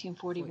of 40.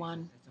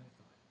 1941. That's what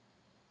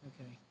I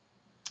thought. Okay.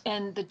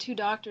 And the two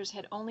doctors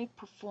had only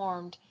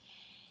performed,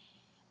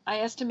 I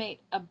estimate,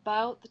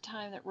 about the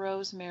time that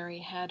Rosemary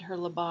had her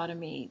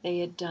lobotomy, they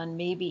had done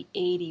maybe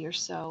 80 or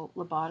so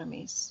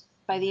lobotomies.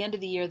 By the end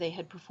of the year, they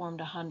had performed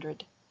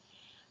 100.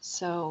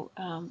 So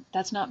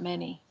that's not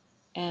many.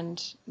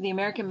 And the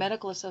American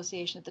Medical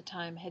Association at the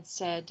time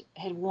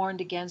had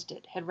warned against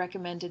it, had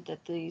recommended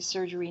that the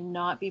surgery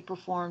not be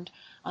performed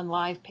on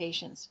live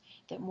patients,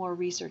 that more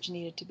research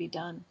needed to be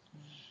done.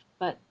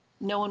 But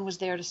no one was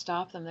there to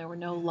stop them. There were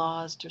no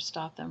laws to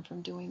stop them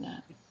from doing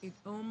that. It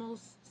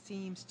almost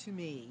seems to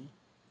me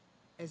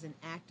as an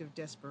act of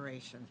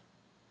desperation.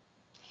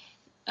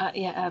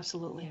 Yeah,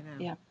 absolutely. You know,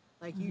 Yeah.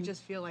 like you Hmm.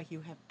 just feel like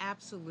you have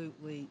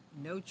absolutely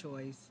no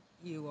choice.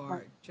 You Right.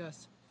 are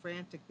just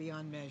frantic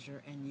beyond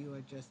measure, and you are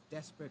just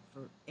desperate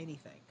for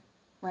anything.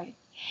 Right.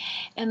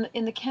 And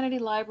in the Kennedy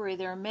Library,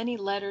 there are many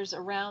letters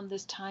around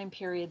this time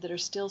period that are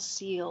still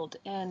sealed.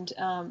 And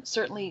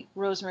certainly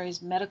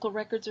Rosemary's medical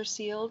records are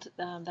sealed.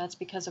 That's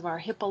because of our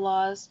HIPAA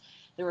laws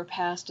that were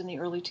passed in the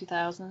early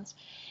 2000s.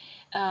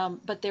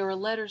 But there were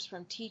letters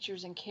from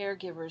teachers and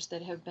caregivers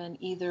that have been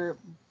either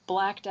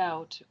blacked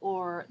out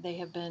or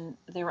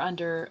they're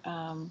under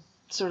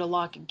sort of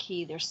lock and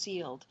key. They're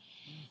sealed.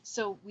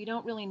 So we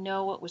don't really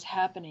know what was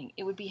happening.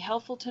 It would be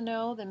helpful to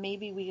know, then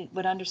maybe we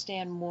would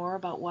understand more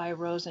about why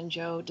Rose and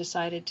Joe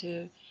decided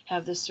to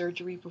have this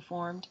surgery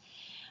performed.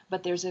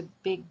 But there's a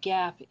big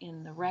gap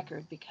in the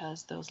record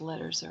because those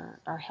letters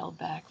are held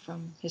back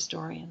from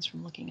historians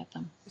from looking at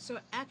them. So,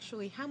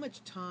 actually, how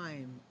much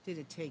time did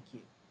it take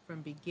you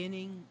from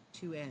beginning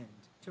to end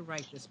to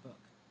write this book?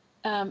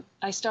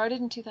 I started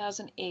in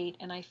 2008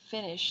 and I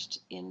finished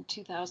in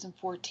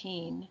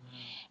 2014,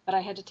 but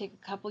I had to take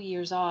a couple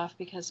years off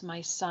because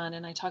my son,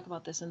 and I talk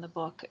about this in the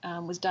book,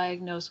 was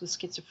diagnosed with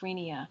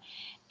schizophrenia,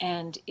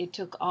 and it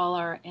took all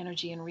our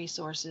energy and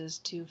resources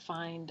to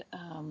find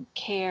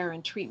care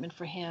and treatment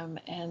for him,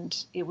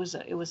 and it was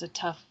a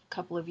tough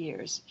couple of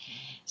years.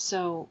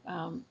 So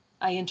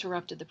I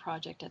interrupted the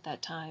project at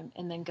that time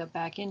and then got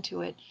back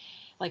into it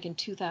like in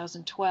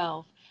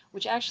 2012,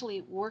 which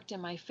actually worked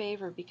in my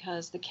favor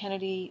because the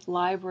Kennedy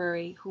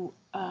Library,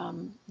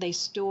 they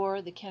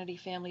store the Kennedy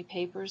family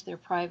papers, their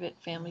private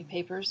family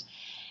papers,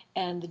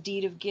 and the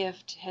deed of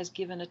gift has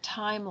given a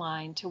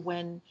timeline to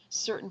when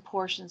certain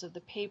portions of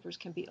the papers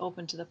can be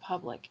opened to the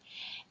public.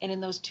 And in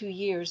those 2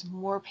 years,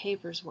 more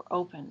papers were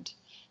opened.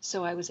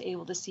 So I was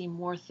able to see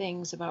more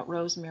things about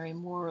Rosemary,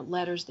 more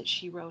letters that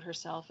she wrote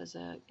herself as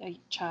a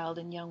child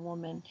and young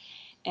woman,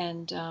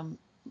 and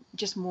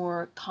just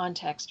more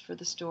context for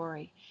the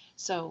story.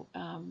 So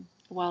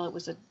while it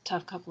was a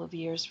tough couple of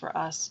years for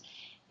us,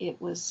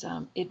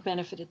 it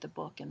benefited the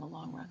book in the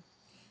long run.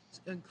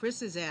 And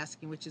Chris is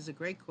asking, which is a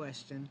great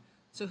question.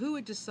 So, who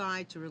would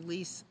decide to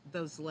release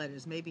those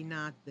letters? Maybe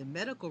not the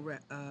medical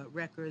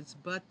records,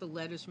 but the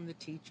letters from the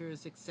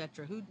teachers,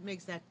 etc. Who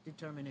makes that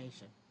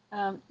determination?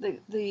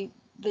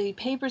 The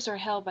papers are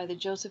held by the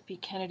Joseph P.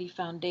 Kennedy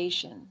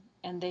Foundation,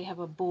 and they have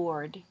a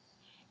board,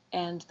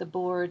 and the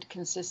board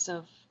consists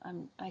of,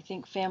 I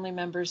think, family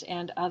members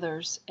and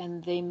others,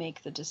 and they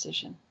make the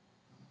decision.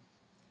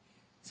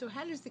 So,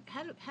 how do the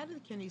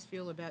Kennedys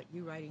feel about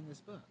you writing this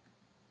book?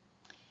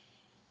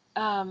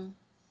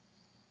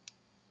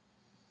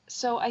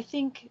 So I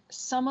think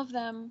some of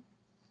them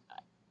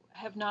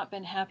have not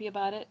been happy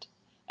about it.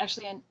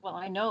 Actually,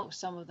 I know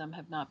some of them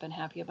have not been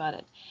happy about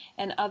it,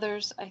 and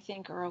others I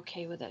think are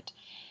okay with it.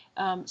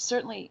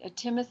 Certainly,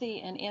 Timothy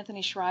and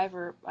Anthony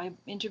Shriver, I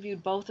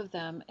interviewed both of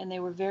them, and they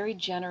were very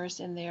generous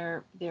in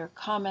their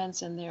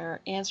comments and their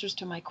answers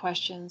to my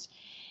questions.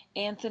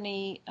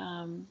 Anthony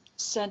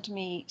sent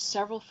me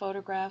several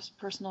photographs,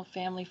 personal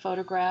family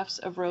photographs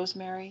of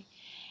Rosemary,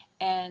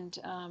 and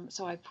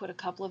so I put a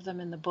couple of them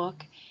in the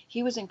book.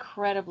 He was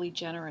incredibly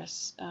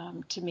generous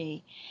to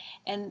me.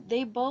 And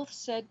they both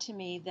said to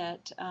me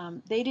that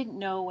they didn't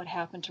know what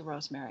happened to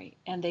Rosemary,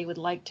 and they would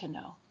like to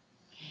know.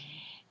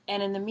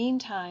 And in the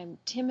meantime,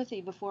 Timothy,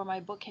 before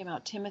my book came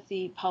out,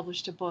 Timothy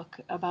published a book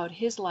about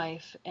his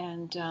life,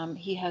 and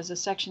he has a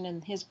section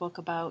in his book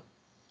about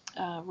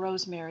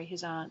Rosemary,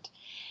 his aunt.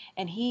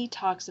 And he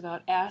talks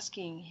about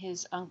asking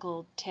his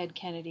uncle Ted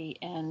Kennedy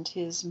and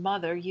his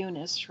mother,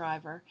 Eunice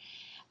Shriver,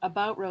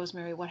 about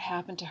Rosemary, what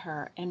happened to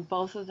her. And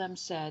both of them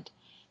said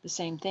the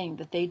same thing,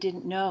 that they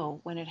didn't know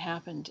when it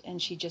happened, and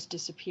she just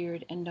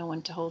disappeared, and no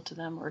one told to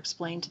them or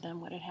explained to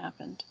them what had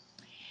happened.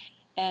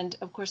 And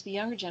of course, the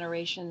younger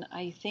generation,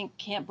 I think,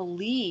 can't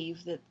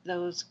believe that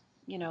those,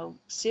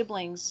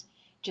 siblings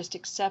just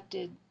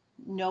accepted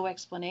no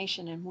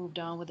explanation and moved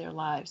on with their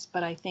lives.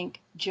 But I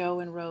think Joe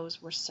and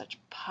Rose were such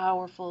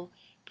powerful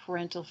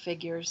parental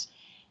figures,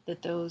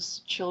 that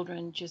those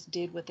children just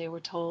did what they were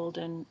told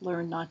and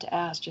learned not to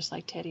ask, just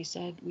like Teddy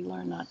said, we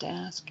learn not to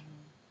ask.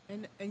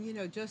 And you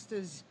know, just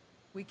as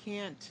we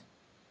can't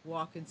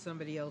walk in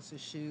somebody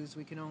else's shoes,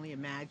 we can only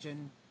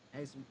imagine,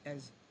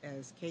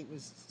 as Kate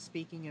was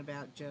speaking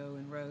about Joe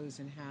and Rose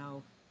and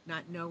how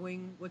not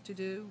knowing what to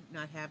do,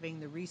 not having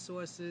the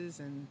resources,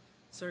 and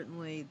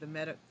certainly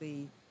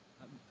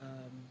um,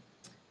 um,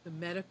 the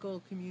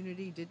medical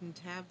community didn't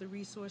have the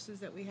resources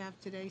that we have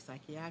today,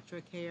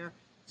 psychiatric care.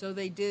 So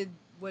they did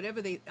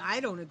whatever they. I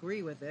don't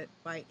agree with it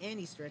by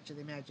any stretch of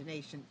the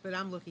imagination, but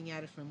I'm looking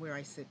at it from where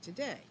I sit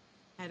today.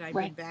 Had I been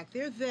Right, back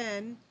there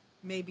then,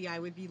 maybe I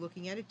would be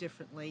looking at it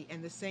differently.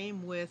 And the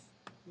same with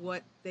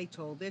what they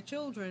told their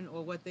children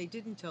or what they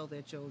didn't tell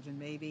their children.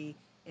 Maybe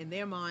in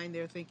their mind,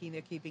 they're thinking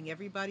they're keeping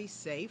everybody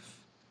safe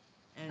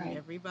and right,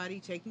 everybody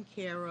taken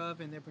care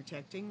of and they're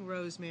protecting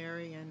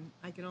Rosemary. And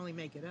I can only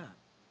make it up,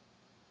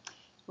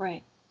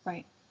 right,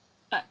 right,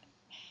 uh,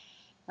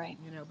 right.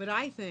 But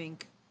I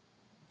think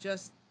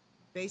just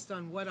based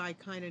on what I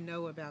kind of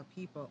know about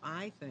people,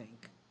 I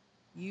think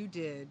you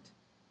did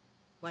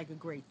like a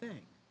great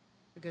thing.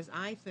 Because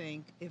I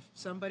think if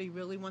somebody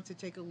really wants to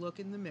take a look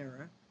in the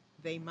mirror,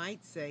 they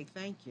might say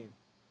thank you.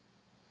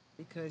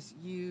 Because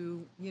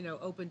you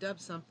opened up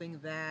something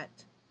that,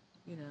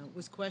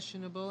 was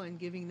questionable and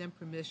giving them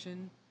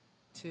permission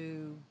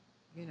to,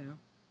 you know,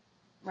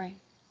 Right.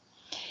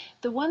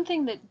 The one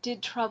thing that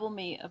did trouble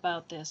me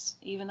about this,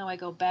 even though I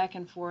go back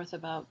and forth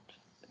about,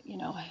 you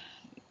know,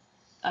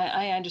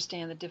 I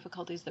understand the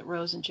difficulties that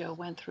Rose and Joe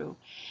went through.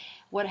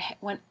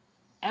 When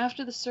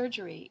after the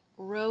surgery,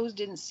 Rose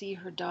didn't see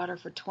her daughter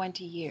for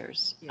 20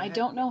 years. I yeah,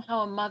 don't know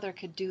how a mother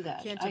could do I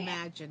that. can't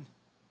imagine.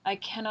 I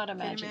cannot Can't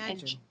imagine. And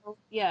imagine. Joe,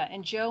 yeah,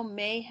 and Joe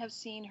may have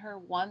seen her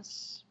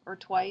once or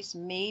twice,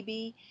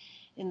 maybe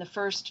in the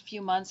first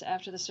few months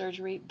after the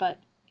surgery, but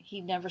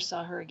he never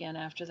saw her again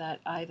after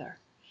that either.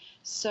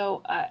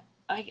 So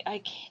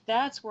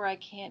that's where I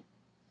can't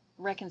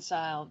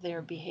reconcile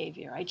their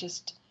behavior.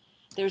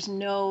 There's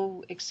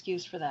no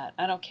excuse for that.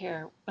 I don't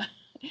care.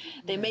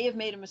 They Yeah, may have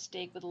made a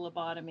mistake with a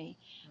lobotomy,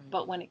 right.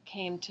 but when it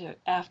came to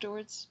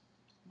afterwards,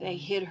 they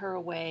Hmm. hid her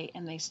away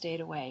and they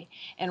stayed away.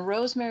 And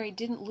Rosemary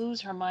didn't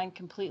lose her mind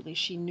completely.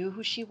 She knew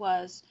who she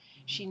was.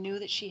 She Hmm. knew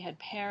that she had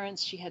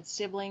parents, she had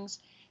siblings.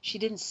 She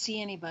didn't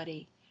see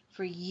anybody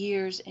for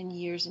years and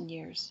years and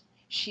years.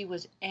 She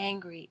was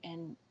angry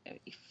and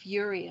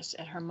furious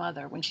at her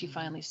mother when she Hmm.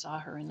 finally saw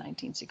her in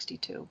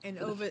 1962 And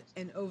for the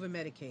first. over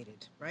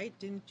medicated, right?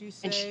 Didn't you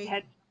And she say?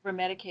 had her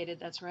medicated.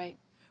 That's right.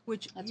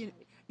 Which That's right.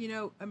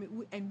 I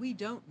mean, and we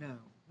don't know.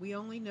 We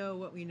only know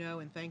what we know,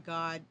 and thank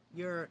God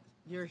you're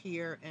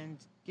here and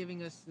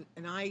giving us.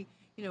 And I,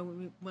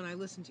 when I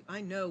listen to,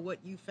 I know what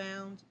you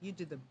found. You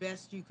did the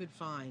best you could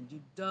find.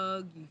 You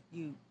dug,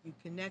 you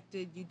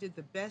connected. You did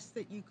the best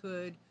that you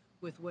could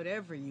with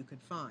whatever you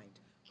could find.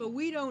 But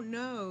we don't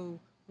know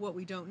what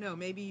we don't know.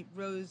 Maybe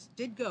Rose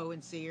did go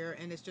and see her,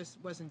 and it just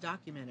wasn't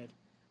documented.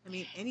 I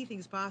mean,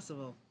 anything's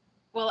possible.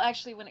 Well,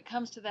 actually, when it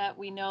comes to that,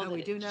 we know Oh, that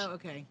we do know.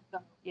 Okay,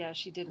 yeah,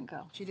 she didn't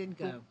go. she didn't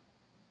We, go.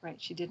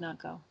 right, she did not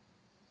go.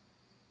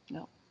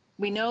 No.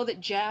 We know that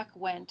Jack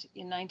went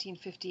in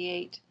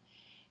 1958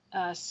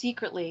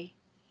 secretly,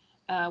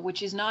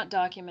 which is not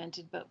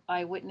documented, but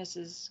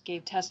eyewitnesses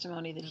gave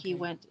testimony that he Okay.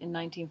 went in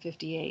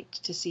 1958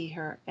 to see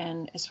her.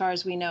 And as far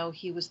as we know,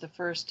 he was the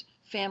first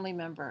family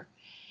member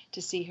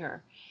to see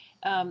her.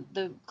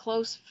 The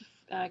close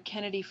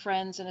Kennedy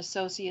friends and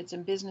associates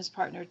and business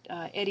partner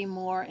Eddie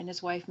Moore and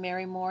his wife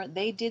Mary Moore,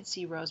 they did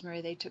see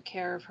Rosemary. They took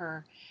care of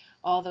her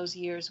all those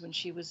years when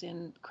she was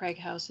in Craig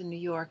House in New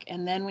York.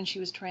 And then when she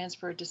was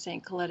transferred to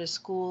St. Coletta's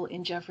School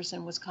in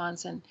Jefferson,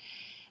 Wisconsin,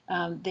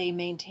 they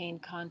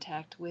maintained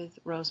contact with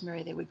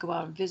Rosemary. They would go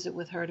out and visit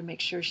with her to make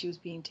sure she was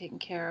being taken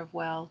care of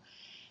well,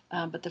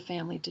 but the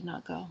family did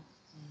not go.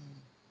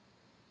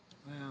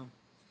 Mm, wow.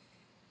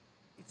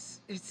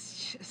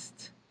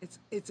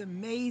 It's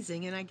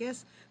amazing, and I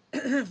guess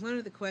one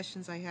of the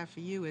questions I have for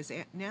you is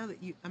now that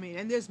I mean,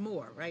 and there's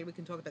more, right? We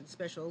can talk about the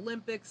Special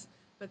Olympics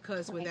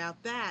because Right.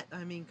 without that,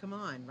 I mean, come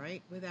on,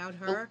 right? Without The-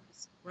 her,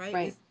 right?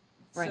 Right.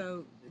 Right.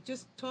 So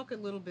just talk a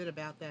little bit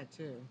about that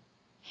too,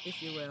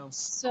 if you will.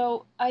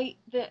 So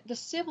the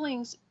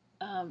siblings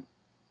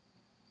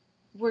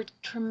were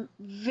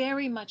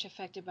very much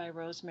affected by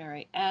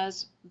Rosemary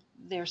as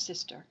their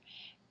sister,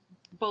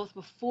 both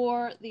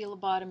before the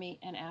lobotomy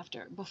and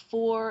after.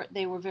 Before,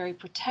 they were very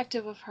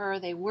protective of her.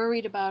 They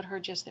worried about her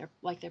just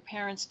like their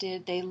parents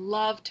did. They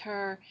loved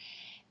her.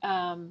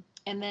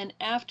 And then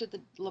after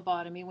the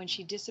lobotomy, when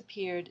she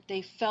disappeared,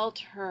 they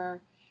felt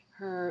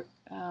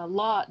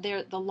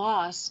the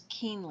loss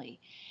keenly.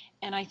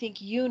 And I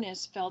think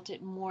Eunice felt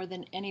it more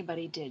than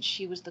anybody did.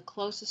 She was the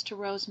closest to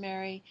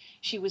Rosemary.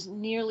 She was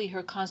nearly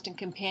her constant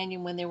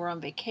companion when they were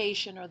on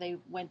vacation or they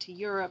went to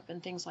Europe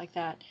and things like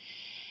that.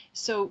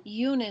 So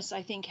Eunice,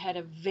 I think, had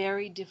a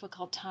very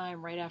difficult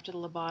time right after the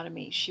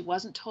lobotomy. She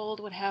wasn't told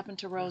what happened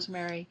to Yes.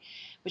 Rosemary,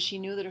 but she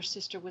knew that her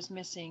sister was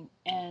missing,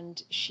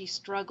 and she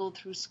struggled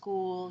through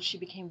school. She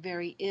became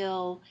very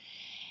ill,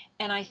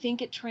 and I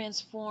think it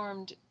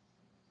transformed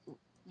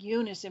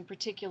Eunice in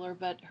particular,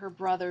 but her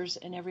brothers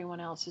and everyone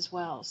else as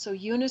well. So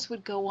Eunice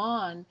would go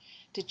on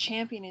to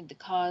champion the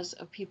cause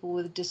of people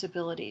with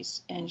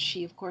disabilities. And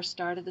she, of course,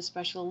 started the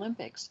Special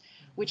Olympics,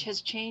 which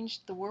has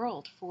changed the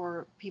world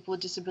for people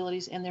with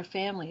disabilities and their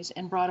families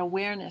and brought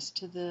awareness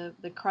to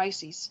the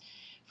crises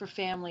for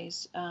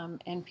families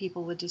and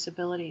people with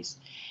disabilities.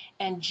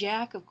 And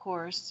Jack, of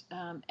course,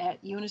 at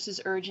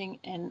Eunice's urging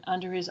and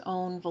under his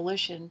own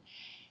volition,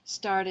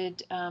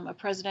 started a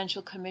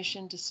presidential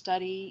commission to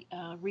study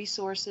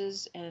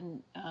resources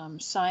and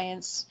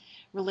science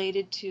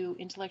related to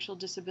intellectual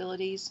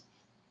disabilities.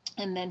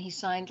 And then he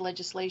signed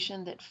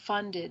legislation that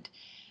funded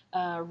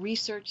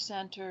research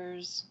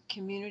centers,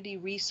 community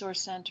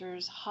resource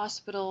centers,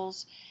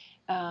 hospitals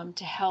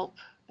to help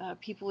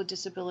people with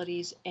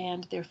disabilities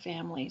and their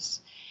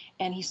families.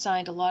 And he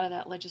signed a lot of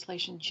that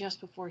legislation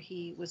just before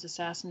he was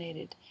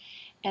assassinated.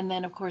 And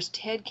then, of course,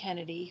 Ted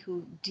Kennedy,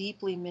 who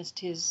deeply missed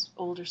his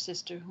older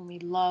sister, whom he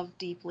loved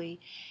deeply,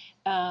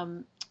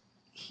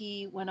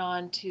 he went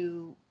on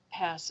to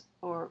pass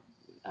or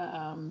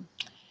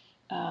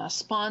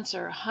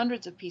sponsor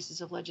hundreds of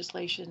pieces of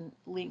legislation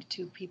linked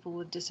to people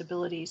with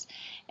disabilities.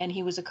 And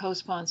he was a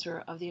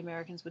co-sponsor of the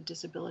Americans with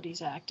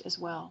Disabilities Act as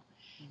well.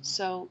 Mm-hmm.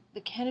 So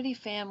the Kennedy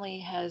family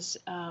has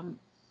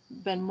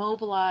been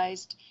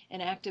mobilized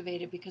and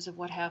activated because of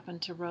what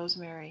happened to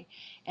Rosemary.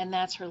 And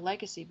that's her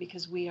legacy,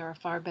 because we are a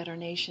far better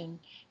nation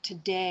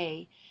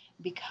today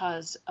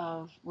because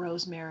of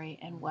Rosemary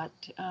and what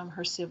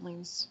her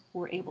siblings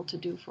were able to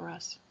do for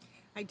us.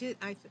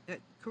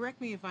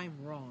 Correct me if I'm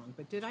wrong,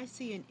 but did I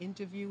see an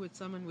interview with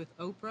someone with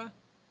Oprah,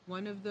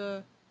 one of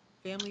the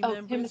family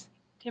members?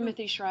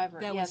 Timothy Shriver,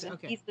 yes,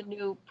 okay. He's the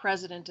new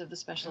president of the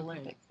Special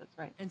Olympics, that's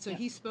right. And so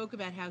he spoke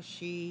about how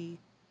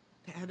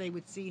they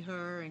would see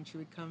her and she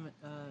would come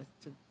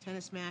to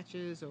tennis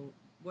matches or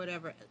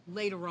whatever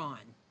later on.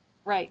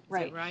 Right, Is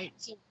that right?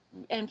 So,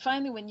 and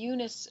finally, when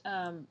Eunice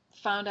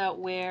found out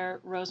where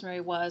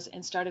Rosemary was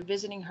and started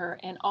visiting her,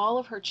 and all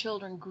of her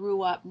children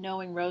grew up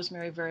knowing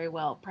Rosemary very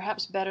well,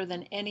 perhaps better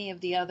than any of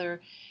the other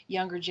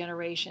younger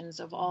generations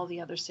of all the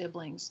other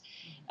siblings.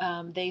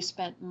 They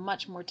spent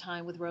much more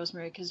time with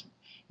Rosemary because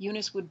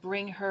Eunice would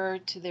bring her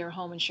to their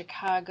home in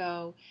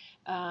Chicago.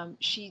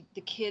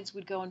 The kids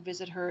would go and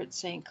visit her at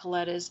St.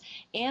 Coletta's.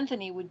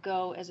 Anthony would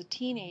go as a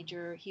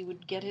teenager. He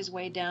would get his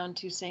way down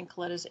to St.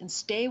 Coletta's and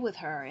stay with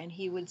her. And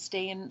he would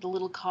stay in the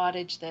little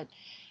cottage that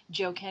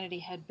Joe Kennedy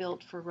had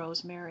built for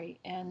Rosemary.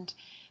 And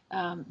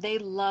they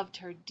loved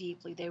her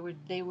deeply.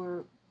 They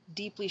were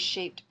deeply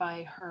shaped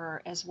by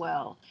her as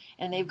well.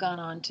 And they've gone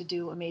on to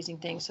do amazing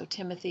things. So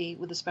Timothy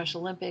with the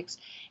Special Olympics,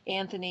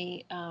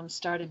 Anthony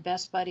started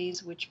Best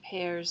Buddies, which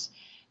pairs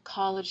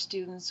college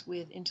students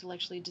with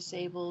intellectually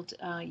disabled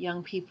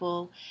young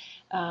people.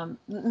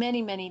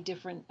 Many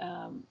different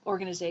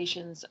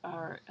organizations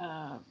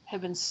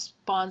have been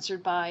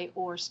sponsored by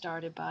or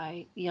started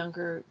by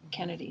younger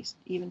Kennedys,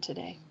 even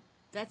today.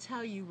 That's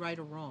how you right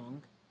a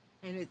wrong.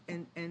 And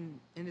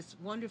it's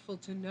wonderful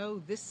to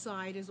know this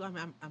side is.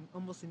 I'm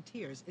almost in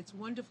tears. It's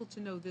wonderful to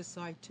know this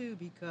side too,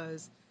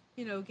 because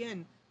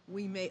again,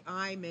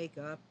 I make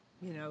up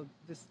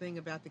this thing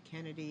about the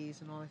Kennedys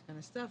and all that kind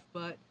of stuff,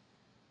 but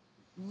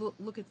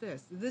look at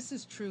this. This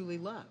is truly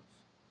love.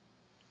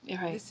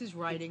 Right. This is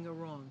righting a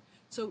wrong.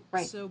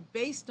 So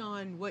based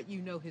on what you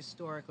know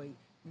historically,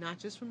 not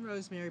just from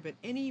Rosemary, but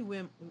any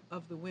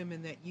of the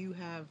women that you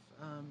have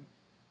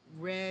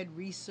read,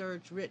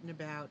 researched, written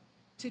about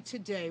to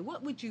today,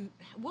 what would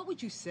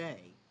you say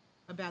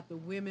about the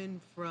women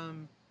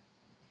from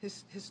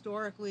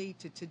historically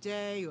to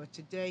today, or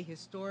today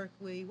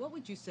historically? What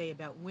would you say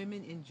about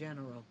women in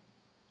general?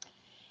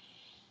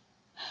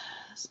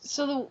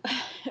 So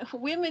the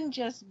women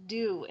just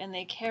do, and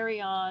they carry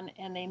on,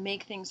 and they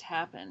make things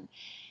happen.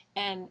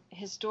 And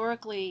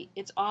historically,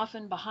 it's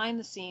often behind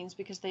the scenes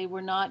because they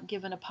were not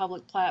given a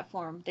public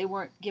platform. They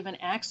weren't given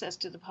access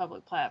to the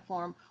public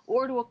platform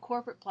or to a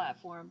corporate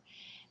platform.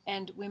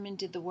 And women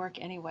did the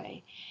work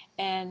anyway.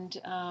 And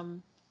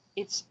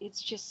it's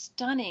just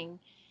stunning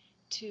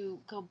to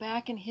go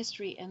back in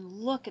history and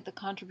look at the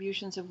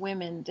contributions of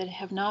women that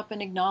have not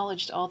been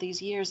acknowledged all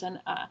these years. And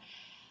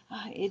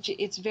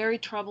it's very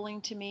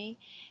troubling to me.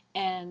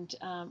 And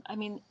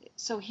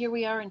so here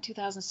we are in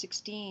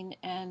 2016,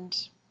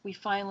 and we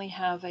finally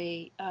have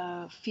a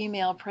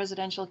female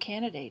presidential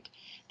candidate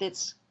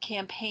that's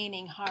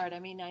campaigning hard.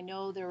 I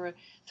know there were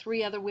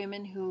 3 other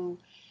women who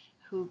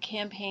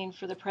campaigned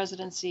for the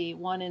presidency,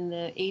 one in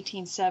the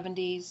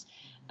 1870s,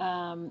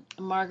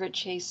 Margaret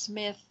Chase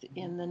Smith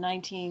in the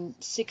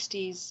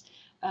 1960s,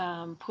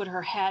 put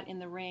her hat in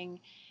the ring,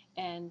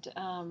 and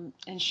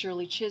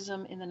Shirley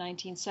Chisholm in the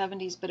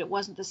 1970s, but it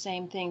wasn't the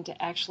same thing to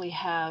actually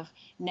have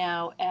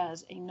now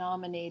as a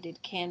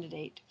nominated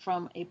candidate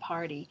from a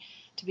party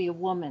to be a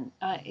woman.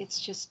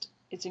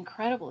 It's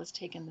incredible it's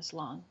taken this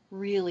long,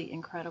 really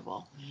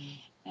incredible.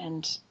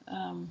 And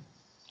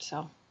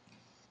so.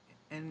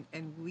 And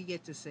we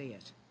get to see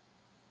it.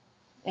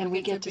 And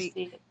we get to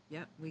see it.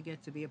 Yep, we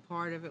get to be a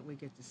part of it. We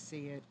get to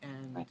see it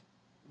and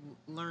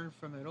learn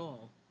from it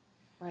all.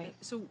 Right.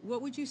 So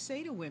what would you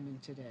say to women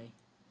today?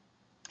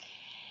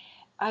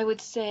 I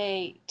would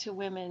say to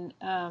women,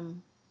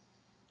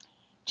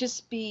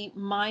 just be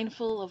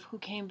mindful of who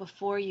came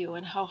before you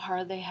and how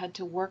hard they had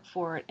to work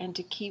for it, and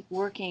to keep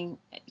working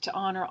to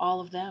honor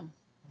all of them,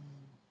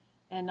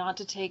 and not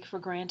to take for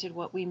granted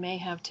what we may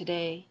have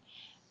today,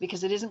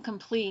 because it isn't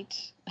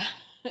complete.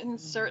 And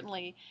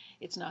certainly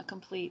it's not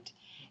complete,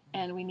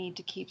 and we need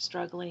to keep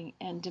struggling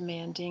and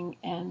demanding,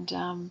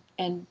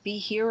 and be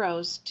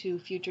heroes to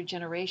future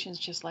generations,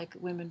 just like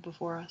women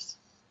before us.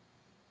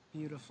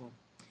 Beautiful.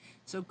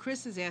 So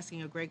Chris is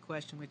asking a great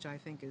question, which I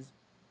think is,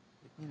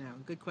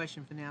 a good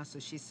question for now. So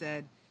she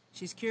said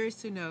she's curious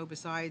to know,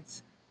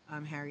 besides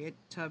Harriet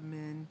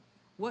Tubman,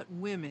 what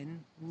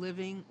women,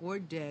 living or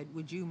dead,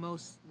 would you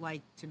most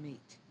like to meet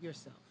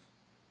yourself?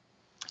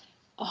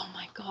 Oh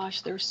my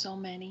gosh, there's so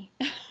many.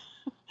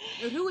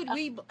 Who would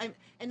we?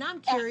 And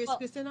I'm curious Well,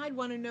 because then I'd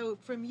want to know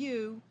from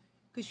you,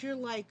 because you're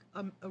like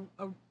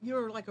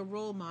you're like a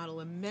role model,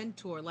 a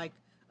mentor, like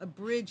a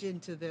bridge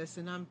into this.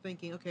 And I'm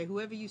thinking, okay,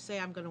 whoever you say,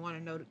 I'm going to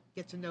want to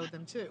get to know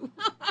them too.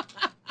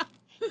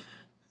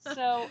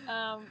 so,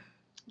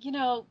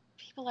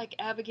 people like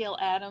Abigail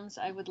Adams,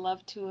 I would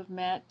love to have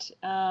met.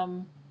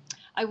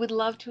 I would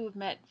love to have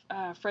met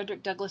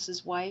Frederick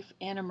Douglass's wife,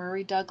 Anna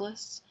Murray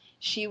Douglass.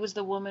 She was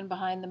the woman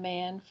behind the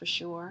man, for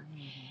sure.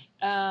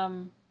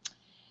 Um,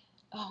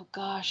 oh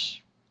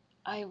gosh,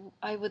 I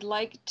I would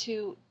like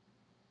to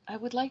I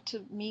would like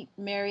to meet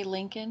Mary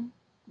Lincoln,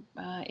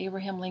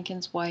 Abraham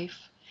Lincoln's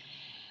wife.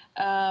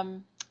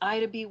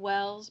 Ida B.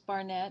 Wells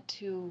Barnett,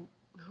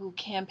 who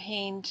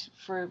campaigned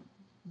for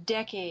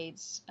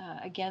decades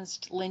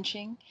against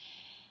lynching.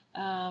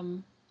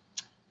 Um,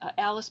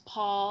 Alice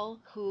Paul,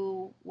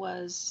 who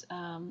was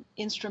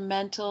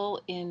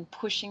instrumental in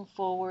pushing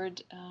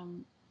forward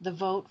the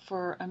vote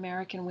for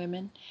American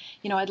women.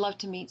 I'd love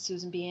to meet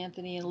Susan B.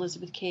 Anthony and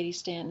Elizabeth Cady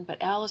Stanton,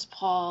 but Alice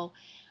Paul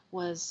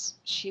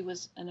she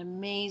was an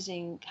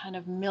amazing kind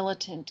of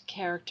militant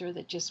character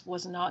that just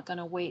was not going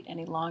to wait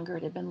any longer.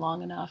 It had been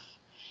long enough.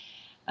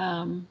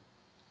 Um,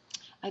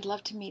 I'd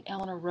love to meet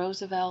Eleanor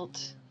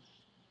Roosevelt.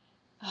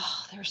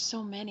 Oh, there's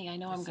so many. I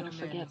know There's I'm going so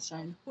to many. forget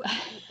some.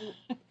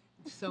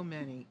 So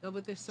many. Oh,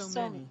 but there's so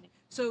So many. many.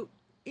 So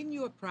in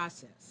your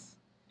process,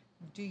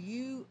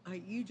 are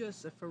you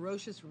just a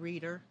ferocious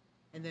reader,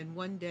 and then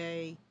one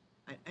day,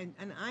 and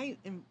I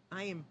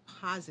am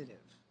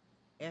positive,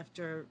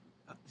 after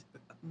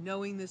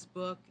knowing this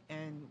book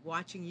and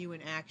watching you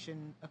in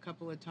action a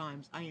couple of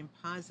times, I am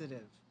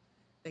positive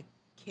that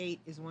Kate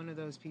is one of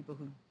those people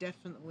who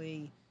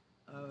definitely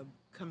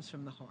comes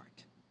from the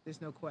heart.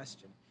 There's no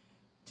question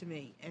to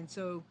me. And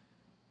so,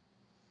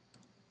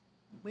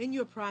 in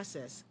your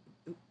process,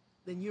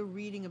 then you're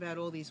reading about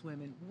all these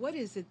women. What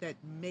is it that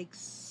makes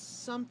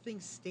someone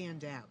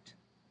stand out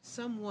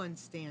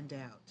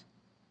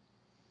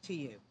to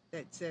you,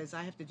 that says,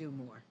 I have to do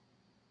more?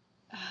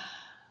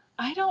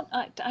 I don't,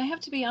 I have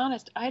to be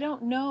honest, I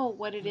don't know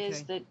what it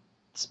is Okay. that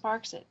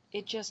sparks it.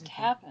 It just Okay.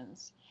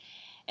 happens.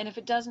 And if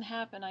it doesn't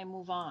happen, I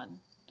move on.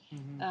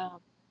 Mm-hmm. Um,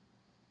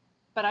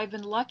 but I've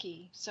been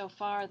lucky so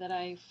far that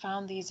I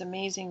found these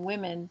amazing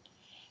women,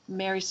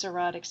 Mary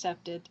Surratt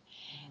accepted.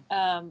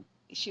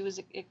 She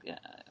was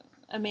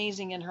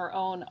amazing in her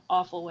own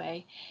awful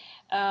way.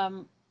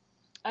 Um,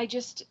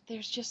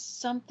 there's just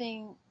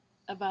something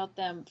about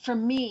them for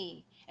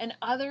me, and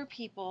other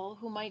people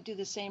who might do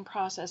the same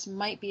process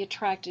might be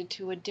attracted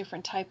to a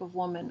different type of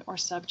woman or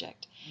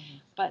subject. Mm-hmm.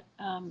 But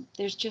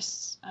there's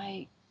just,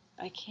 I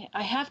can't,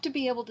 I have to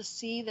be able to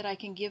see that I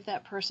can give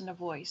that person a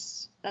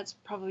voice. That's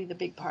probably the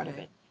big part of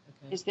Okay. it.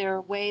 Okay. Is there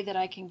a way that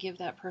I can give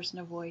that person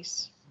a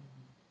voice?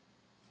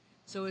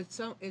 So it's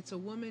a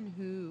woman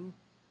who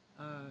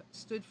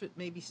stood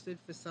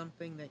for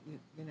something that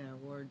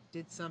or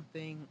did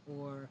something,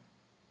 or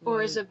Or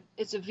was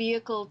is a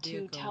vehicle to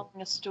vehicle.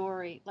 telling a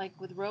story, like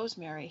with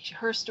Rosemary.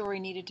 Her story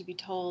needed to be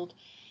told,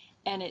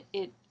 and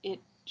it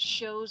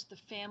shows the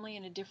family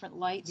in a different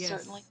light,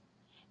 certainly, Yes.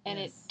 and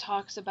it Yes.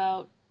 talks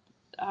about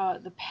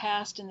the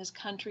past in this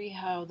country,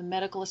 how the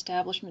medical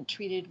establishment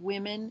treated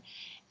women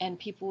and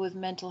people with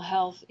mental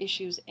health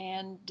issues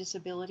and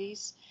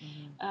disabilities.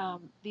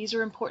 Mm-hmm. These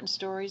are important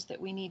stories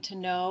that we need to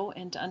know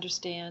and to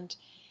understand.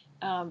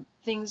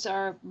 Things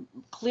are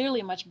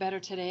clearly much better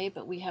today,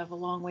 but we have a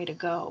long way to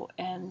go.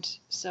 And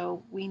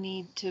so we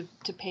need to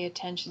pay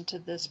attention to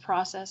this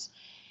process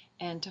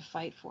and to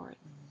fight for it.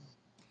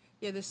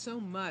 Yeah, there's so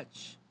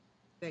much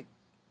that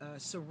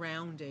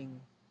surrounding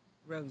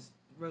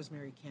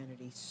Rosemary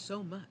Kennedy.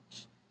 So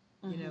much,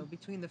 Hmm.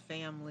 between the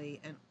family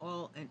and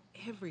all and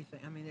everything.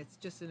 I mean, it's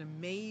just an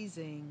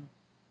amazing.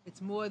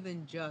 It's more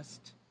than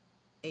just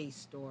a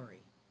story.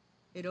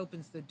 It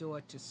opens the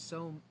door to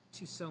so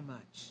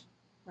much.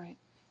 Right, right.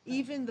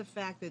 Even the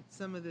fact that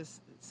some of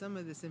this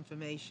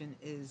information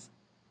is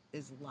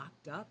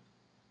locked up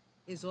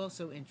is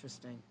also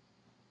interesting.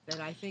 That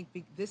I think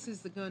this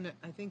is the gonna.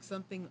 I think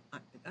something.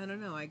 I don't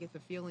know. I get the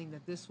feeling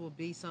that this will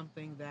be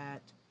something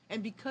that,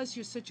 and because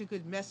you're such a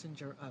good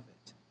messenger of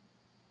it,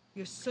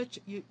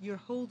 you're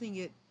holding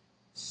it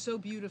so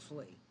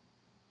beautifully.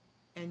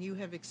 and you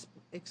have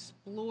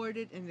explored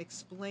it and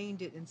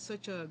explained it in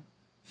such a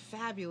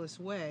fabulous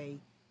way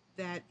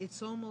that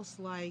it's almost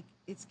like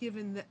it's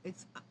given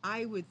it's,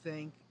 I would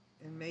think,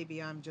 and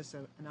maybe I'm just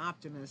an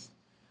optimist,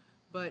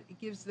 but it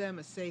gives them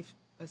a safe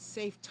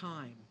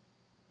time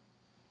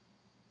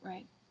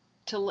Right.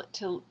 To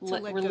to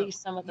let go. release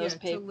some of Yeah, those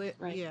papers.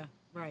 Right. yeah,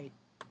 right.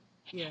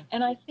 Yeah.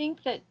 And I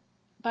think that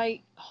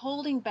by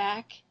holding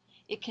back,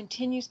 it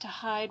continues to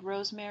hide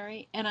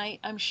Rosemary. And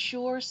I'm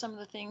sure some of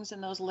the things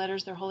in those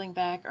letters they're holding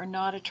back are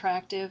not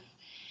attractive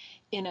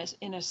in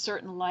a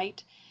certain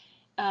light,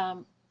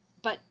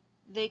 but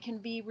they can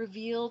be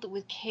revealed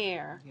with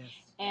care Yes.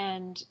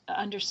 and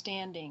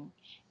understanding,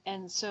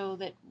 and so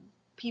that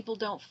people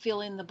don't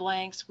fill in the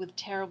blanks with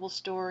terrible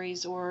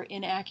stories or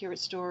inaccurate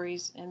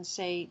stories and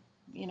say,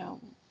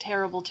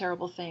 terrible,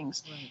 terrible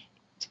things. Right.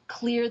 To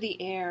clear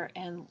the air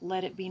and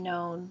let it be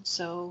known,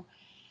 so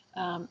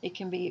it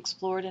can be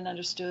explored and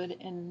understood,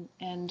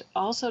 and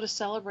also to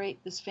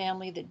celebrate this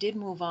family that did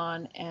move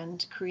on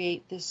and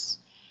create this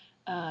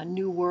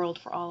new world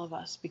for all of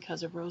us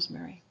because of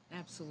Rosemary.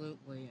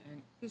 Absolutely.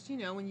 And because,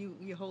 when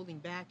you're holding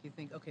back, you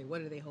think, okay,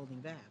 what are they holding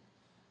back?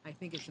 I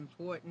think it's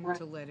important Right,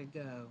 to let it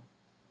go.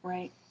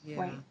 right, Yeah.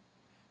 right,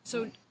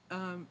 So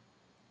right.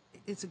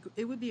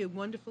 it would be a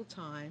wonderful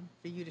time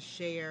for you to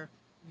share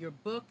your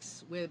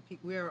books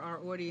where our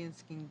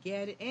audience can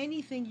get it.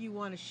 Anything you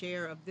want to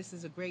share of this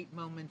is a great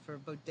moment for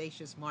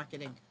bodacious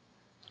marketing.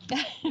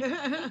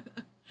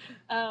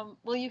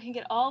 Well, you can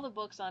get all the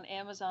books on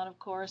Amazon, of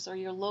course, or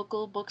your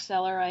local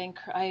bookseller.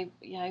 I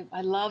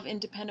love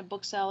independent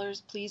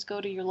booksellers. Please go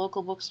to your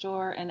local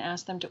bookstore and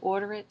ask them to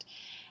order it.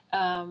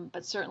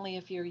 But certainly,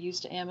 if you're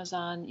used to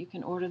Amazon, you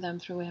can order them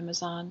through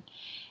Amazon.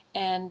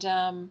 And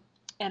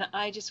and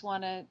I just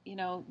want to,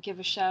 give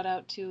a shout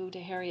out to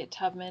Harriet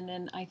Tubman.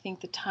 And I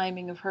think the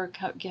timing of her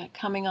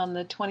coming on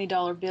the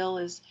 $20 bill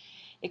is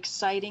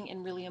exciting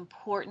and really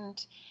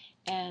important.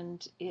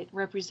 And it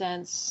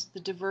represents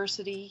the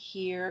diversity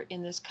here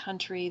in this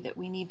country that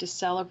we need to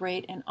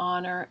celebrate and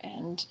honor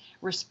and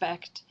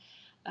respect.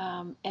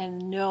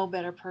 And no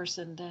better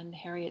person than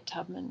Harriet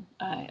Tubman.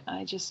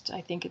 I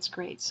think it's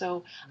great.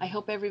 So I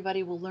hope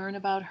everybody will learn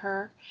about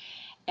her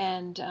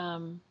and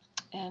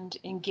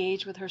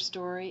engage with her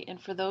story. And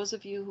for those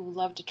of you who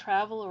love to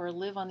travel or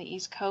live on the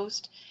East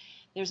Coast,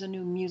 there's a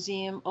new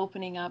museum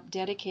opening up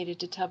dedicated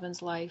to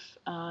Tubman's life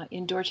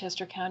in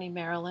Dorchester County,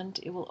 Maryland.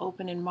 It will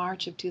open in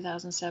March of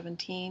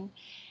 2017,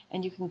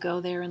 and you can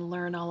go there and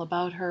learn all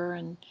about her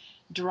and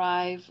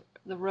drive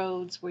the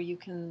roads where you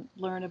can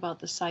learn about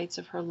the sites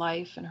of her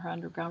life and her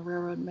Underground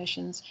Railroad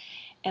missions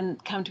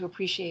and come to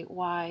appreciate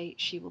why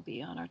she will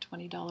be on our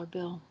 $20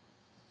 bill.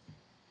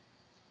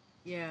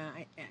 Yeah,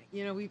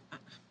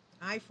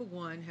 I for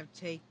one have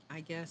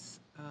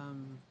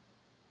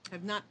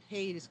not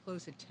paid as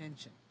close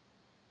attention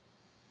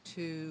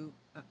to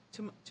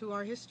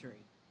our history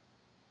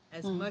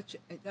as much.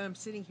 I'm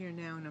sitting here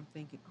now and I'm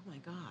thinking, oh my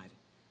God,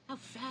 how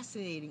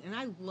fascinating! And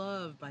I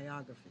love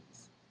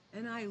biographies,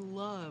 and I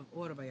love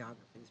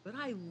autobiographies, but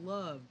I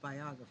love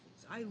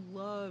biographies. I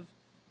love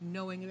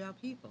knowing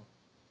about people,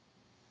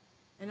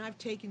 and I've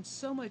taken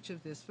so much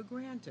of this for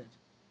granted.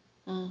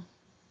 Mm.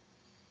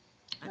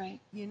 Right.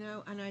 And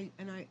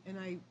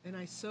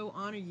I so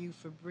honor you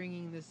for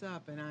bringing this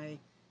up. And I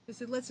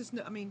said, let's just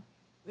know. I mean,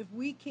 if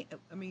we can't,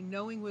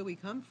 knowing where we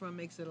come from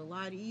makes it a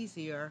lot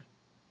easier.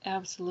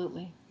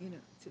 Absolutely.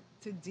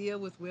 To deal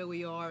with where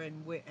we are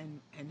and where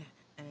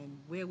and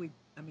where we.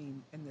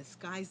 And the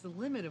sky's the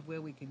limit of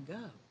where we can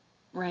go.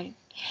 Right.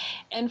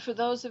 And for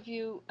those of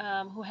you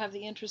who have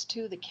the interest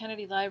too, the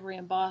Kennedy Library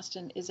in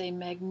Boston is a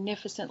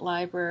magnificent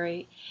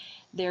library.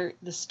 The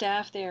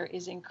staff there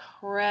is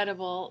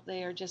incredible.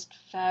 They are just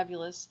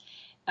fabulous.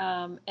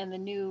 And the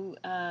new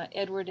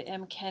Edward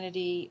M.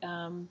 Kennedy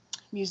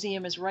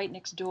Museum is right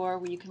next door,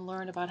 where you can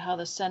learn about how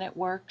the Senate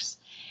works.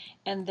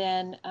 And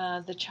then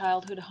the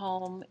childhood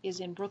home is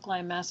in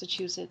Brookline,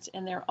 Massachusetts.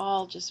 And they're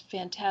all just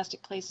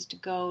fantastic places to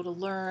go to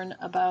learn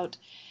about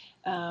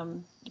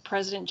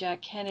President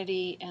Jack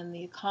Kennedy and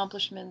the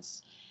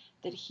accomplishments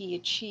that he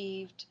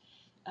achieved.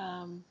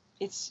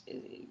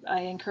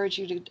 I encourage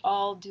you to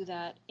all do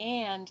that.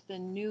 And the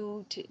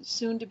new,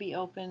 soon to be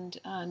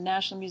opened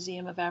National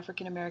Museum of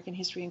African American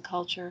History and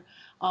Culture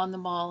on the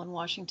Mall in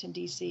Washington,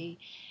 D.C.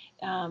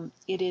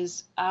 It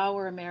is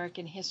our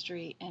American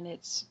history, and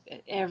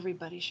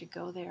everybody should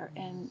go there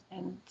and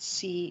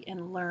see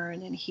and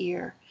learn and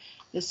hear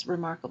this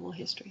remarkable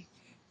history.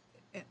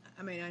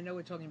 I know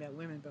we're talking about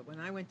women, but when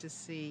I went to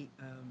see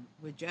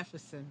where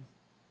Jefferson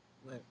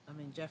lived,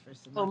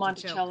 Jefferson. Oh,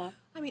 Monticello.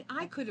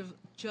 I could have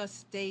just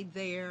stayed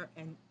there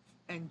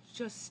and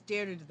just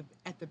stared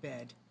at the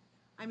bed.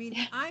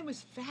 I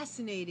was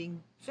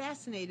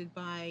fascinated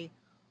by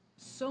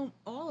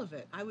all of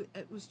it.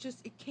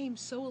 It came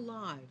so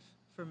alive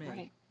for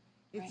me.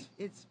 Right.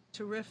 It's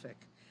terrific.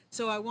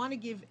 So I want to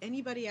give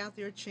anybody out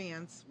there a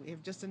chance. We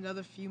have just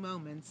another few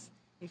moments.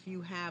 If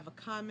you have a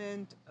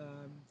comment,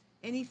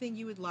 anything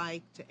you would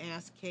like to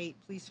ask Kate,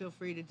 please feel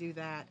free to do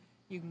that.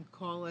 You can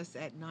call us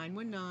at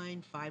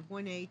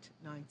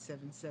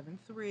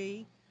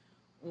 919-518-9773,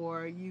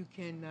 or you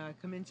can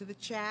come into the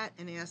chat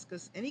and ask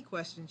us any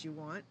questions you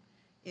want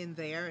in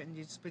there, and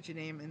you just put your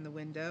name in the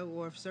window,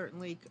 or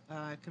certainly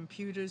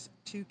Computers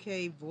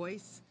 2K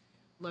Voice.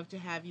 Love to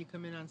have you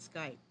come in on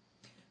Skype.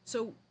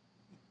 So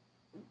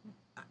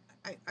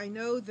I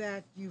know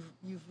that you've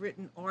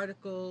written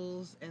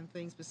articles and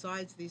things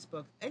besides these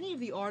books. Any of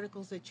the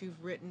articles that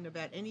you've written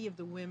about any of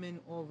the women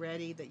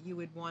already that you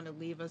would want to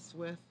leave us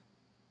with?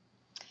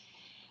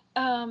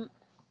 I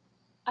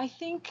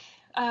think,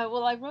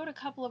 well, I wrote a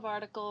couple of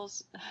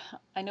articles.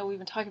 I know we've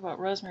been talking about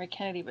Rosemary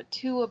Kennedy, but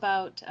two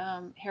about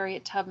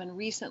Harriet Tubman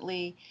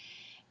recently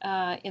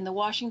in the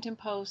Washington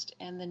Post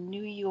and the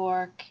New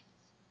York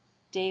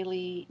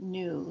Daily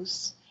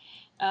News.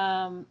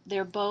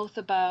 They're both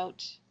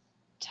about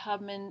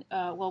Tubman.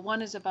 Well,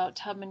 one is about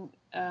Tubman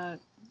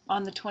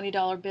on the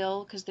 $20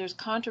 bill because there's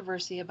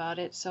controversy about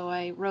it. So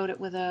I wrote it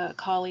with a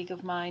colleague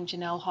of mine,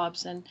 Janelle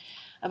Hobson,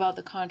 about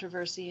the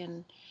controversy,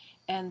 and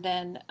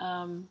then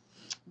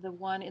the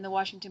one in the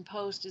Washington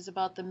Post is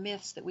about the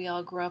myths that we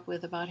all grew up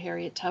with about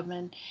Harriet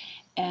Tubman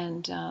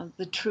and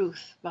the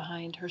truth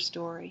behind her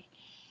story.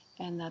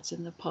 And that's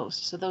in the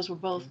Post. So those were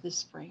both this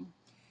spring.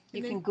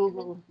 You can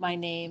Google my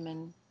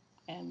name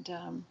and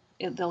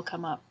they'll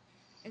come up.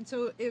 And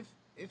so if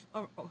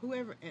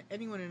whoever,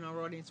 anyone in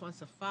our audience wants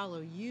to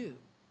follow you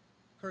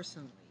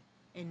personally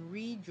and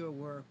read your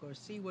work or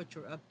see what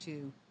you're up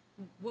to,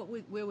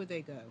 where would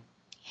they go?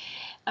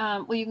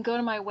 Well, you can go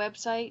to my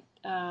website,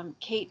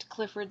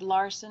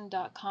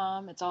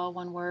 katecliffordlarson.com. It's all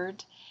one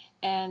word.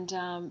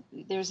 And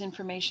there's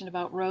information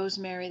about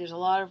Rosemary. There's a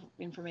lot of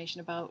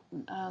information about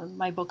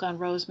my book on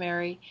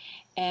Rosemary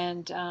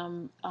and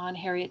on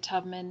Harriet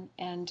Tubman,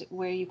 and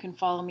where you can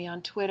follow me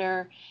on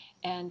Twitter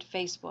and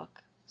Facebook.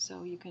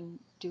 So you can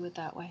do it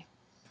that way.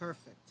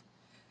 Perfect.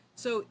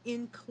 So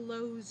in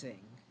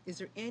closing, is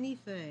there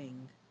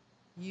anything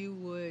you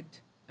would,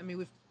 I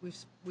mean,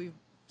 we've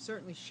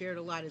certainly shared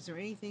a lot. Is there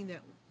anything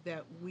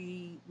that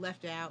we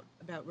left out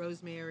about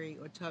Rosemary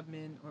or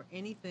Tubman, or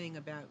anything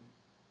about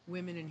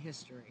women in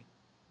history?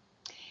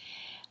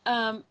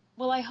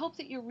 Well, I hope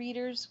that your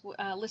readers,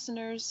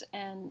 listeners,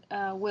 and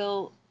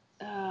will,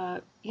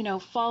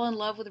 fall in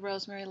love with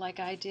Rosemary like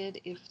I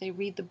did if they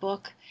read the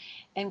book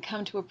and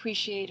come to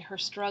appreciate her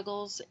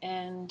struggles.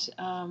 And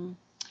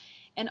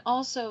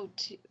also,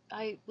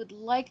 I would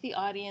like the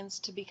audience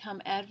to become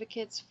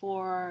advocates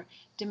for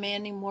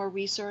demanding more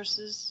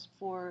resources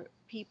for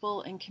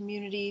people and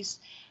communities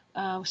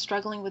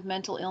struggling with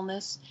mental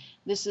illness.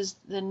 This is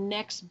the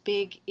next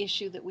big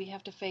issue that we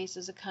have to face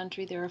as a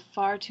country. There are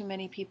far too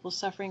many people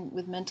suffering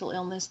with mental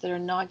illness that are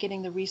not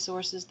getting the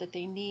resources that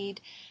they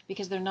need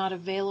because they're not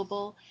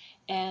available.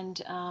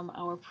 And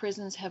our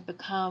prisons have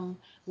become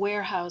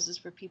warehouses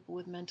for people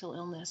with mental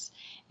illness.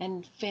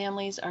 And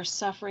families are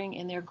suffering,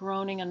 and they're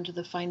groaning under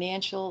the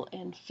financial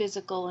and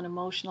physical and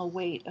emotional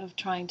weight of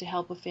trying to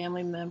help a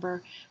family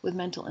member with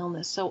mental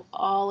illness. So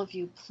all of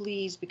you,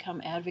 please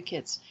become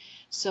advocates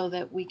so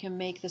that we can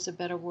make this a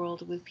better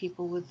world with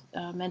people with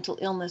mental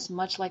illness,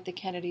 much like the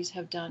Kennedys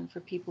have done for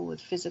people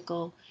with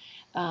physical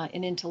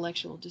and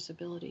intellectual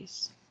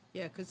disabilities.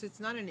 Yeah, because it's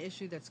not an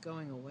issue that's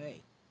going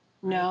away.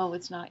 No,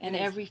 it's not. And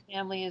every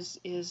family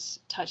is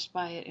touched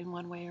by it in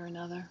one way or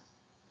another.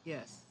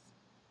 Yes.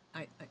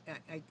 I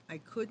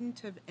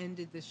couldn't have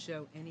ended this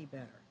show any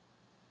better.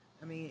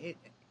 I mean,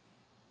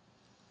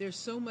 there's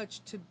so much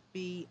to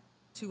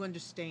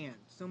understand,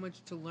 so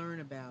much to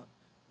learn about.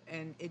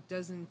 And it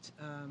doesn't,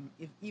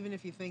 even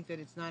if you think that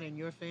it's not in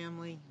your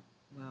family,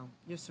 well,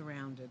 you're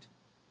surrounded.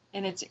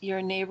 And it's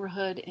your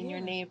neighborhood and your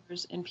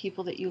neighbors and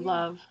people that you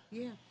love.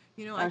 Yeah.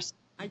 You know,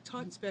 I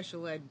taught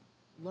special ed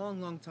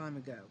long time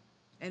ago.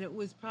 And it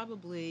was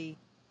probably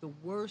the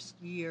worst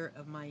year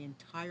of my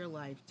entire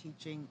life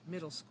teaching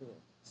middle school,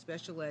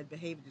 special ed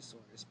behavior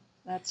disorders.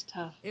 That's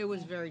tough. It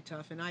was very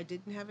tough. And I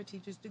didn't have a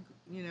teacher's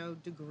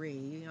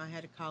degree. I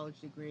had a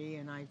college degree,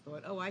 and I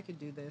thought, oh, I could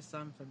do this.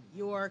 I'm from New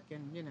York,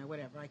 and,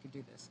 whatever, I could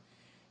do this.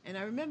 And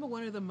I remember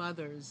one of the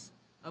mothers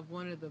of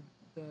one of the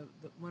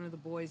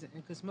boys, and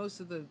because most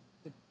of the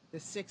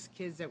 6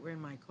 kids that were in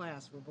my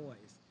class were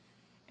boys.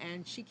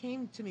 And she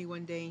came to me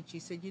one day and she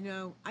said,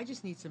 I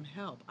just need some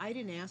help. I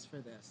didn't ask for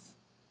this.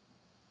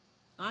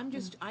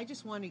 I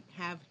just want to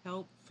have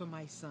help for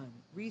my son,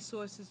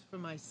 resources for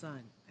my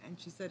son. And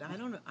she said, I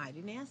don't know, I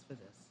didn't ask for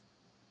this.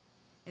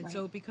 And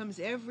so it becomes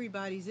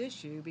everybody's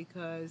issue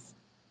because,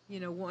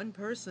 one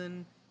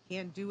person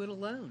can't do it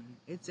alone.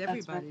 It's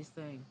everybody's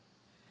thing.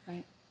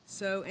 Right.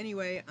 So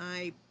anyway,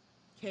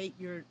 Kate,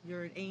 you're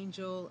an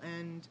angel,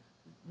 and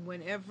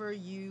whenever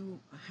you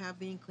have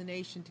the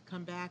inclination to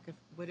come back, if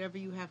whatever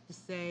you have to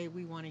say,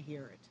 we want to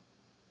hear it.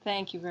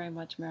 Thank you very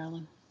much,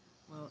 Marilyn.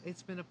 Well,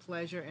 it's been a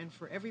pleasure. And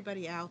for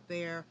everybody out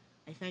there,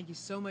 I thank you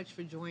so much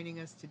for joining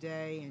us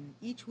today. And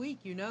each week,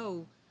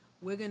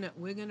 we're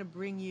gonna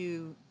bring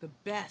you the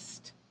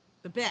best.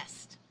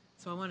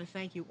 So I want to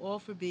thank you all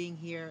for being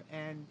here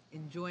and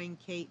enjoying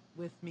Kate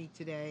with me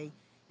today.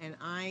 And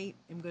I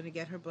am going to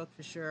get her book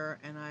for sure,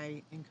 and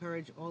I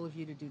encourage all of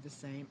you to do the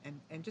same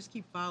and just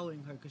keep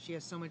following her because she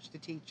has so much to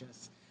teach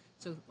us.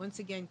 So once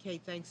again,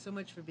 Kate, thanks so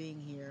much for being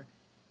here.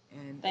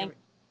 And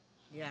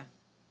yeah,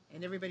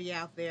 and everybody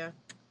out there,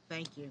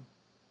 thank you.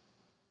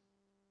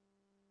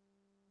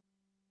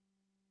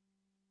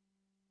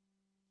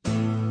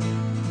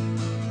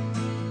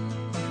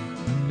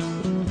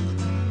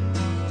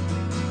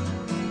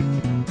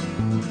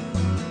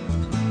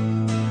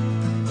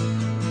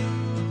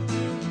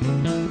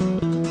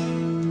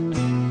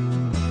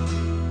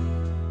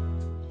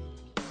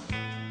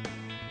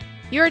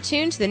 You are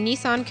tuned to the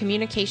Nissan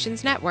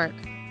Communications Network.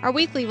 Our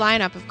weekly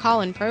lineup of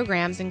call-in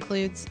programs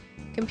includes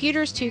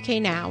Computers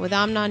 2K Now with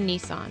Amnon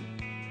Nissan,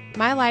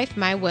 My Life,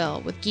 My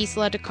Will with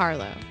Gisela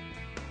DiCarlo,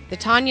 The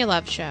Tanya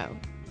Love Show,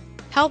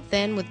 Health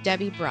Then with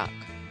Debbie Bruck,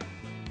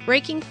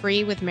 Breaking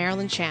Free with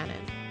Marilyn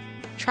Shannon,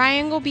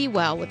 Triangle Be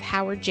Well with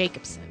Howard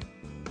Jacobson,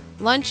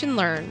 Lunch and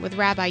Learn with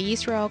Rabbi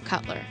Yisrael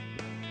Cutler,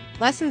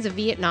 Lessons of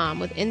Vietnam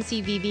with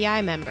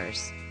NCVVI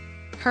members,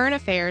 Current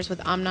Affairs with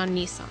Amnon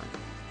Nissan.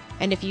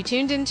 And if you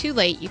tuned in too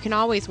late, you can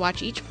always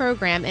watch each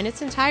program in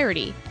its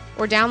entirety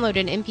or download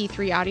an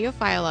MP3 audio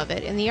file of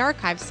it in the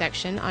archives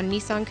section on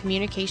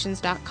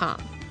nissancommunications.com.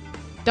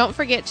 Don't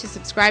forget to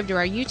subscribe to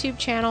our YouTube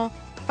channel,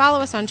 follow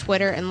us on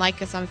Twitter, and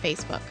like us on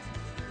Facebook.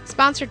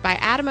 Sponsored by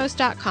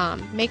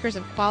Atomos.com, makers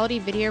of quality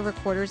video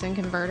recorders and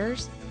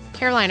converters,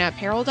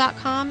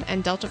 CarolinaApparel.com,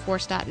 and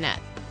DeltaForce.net.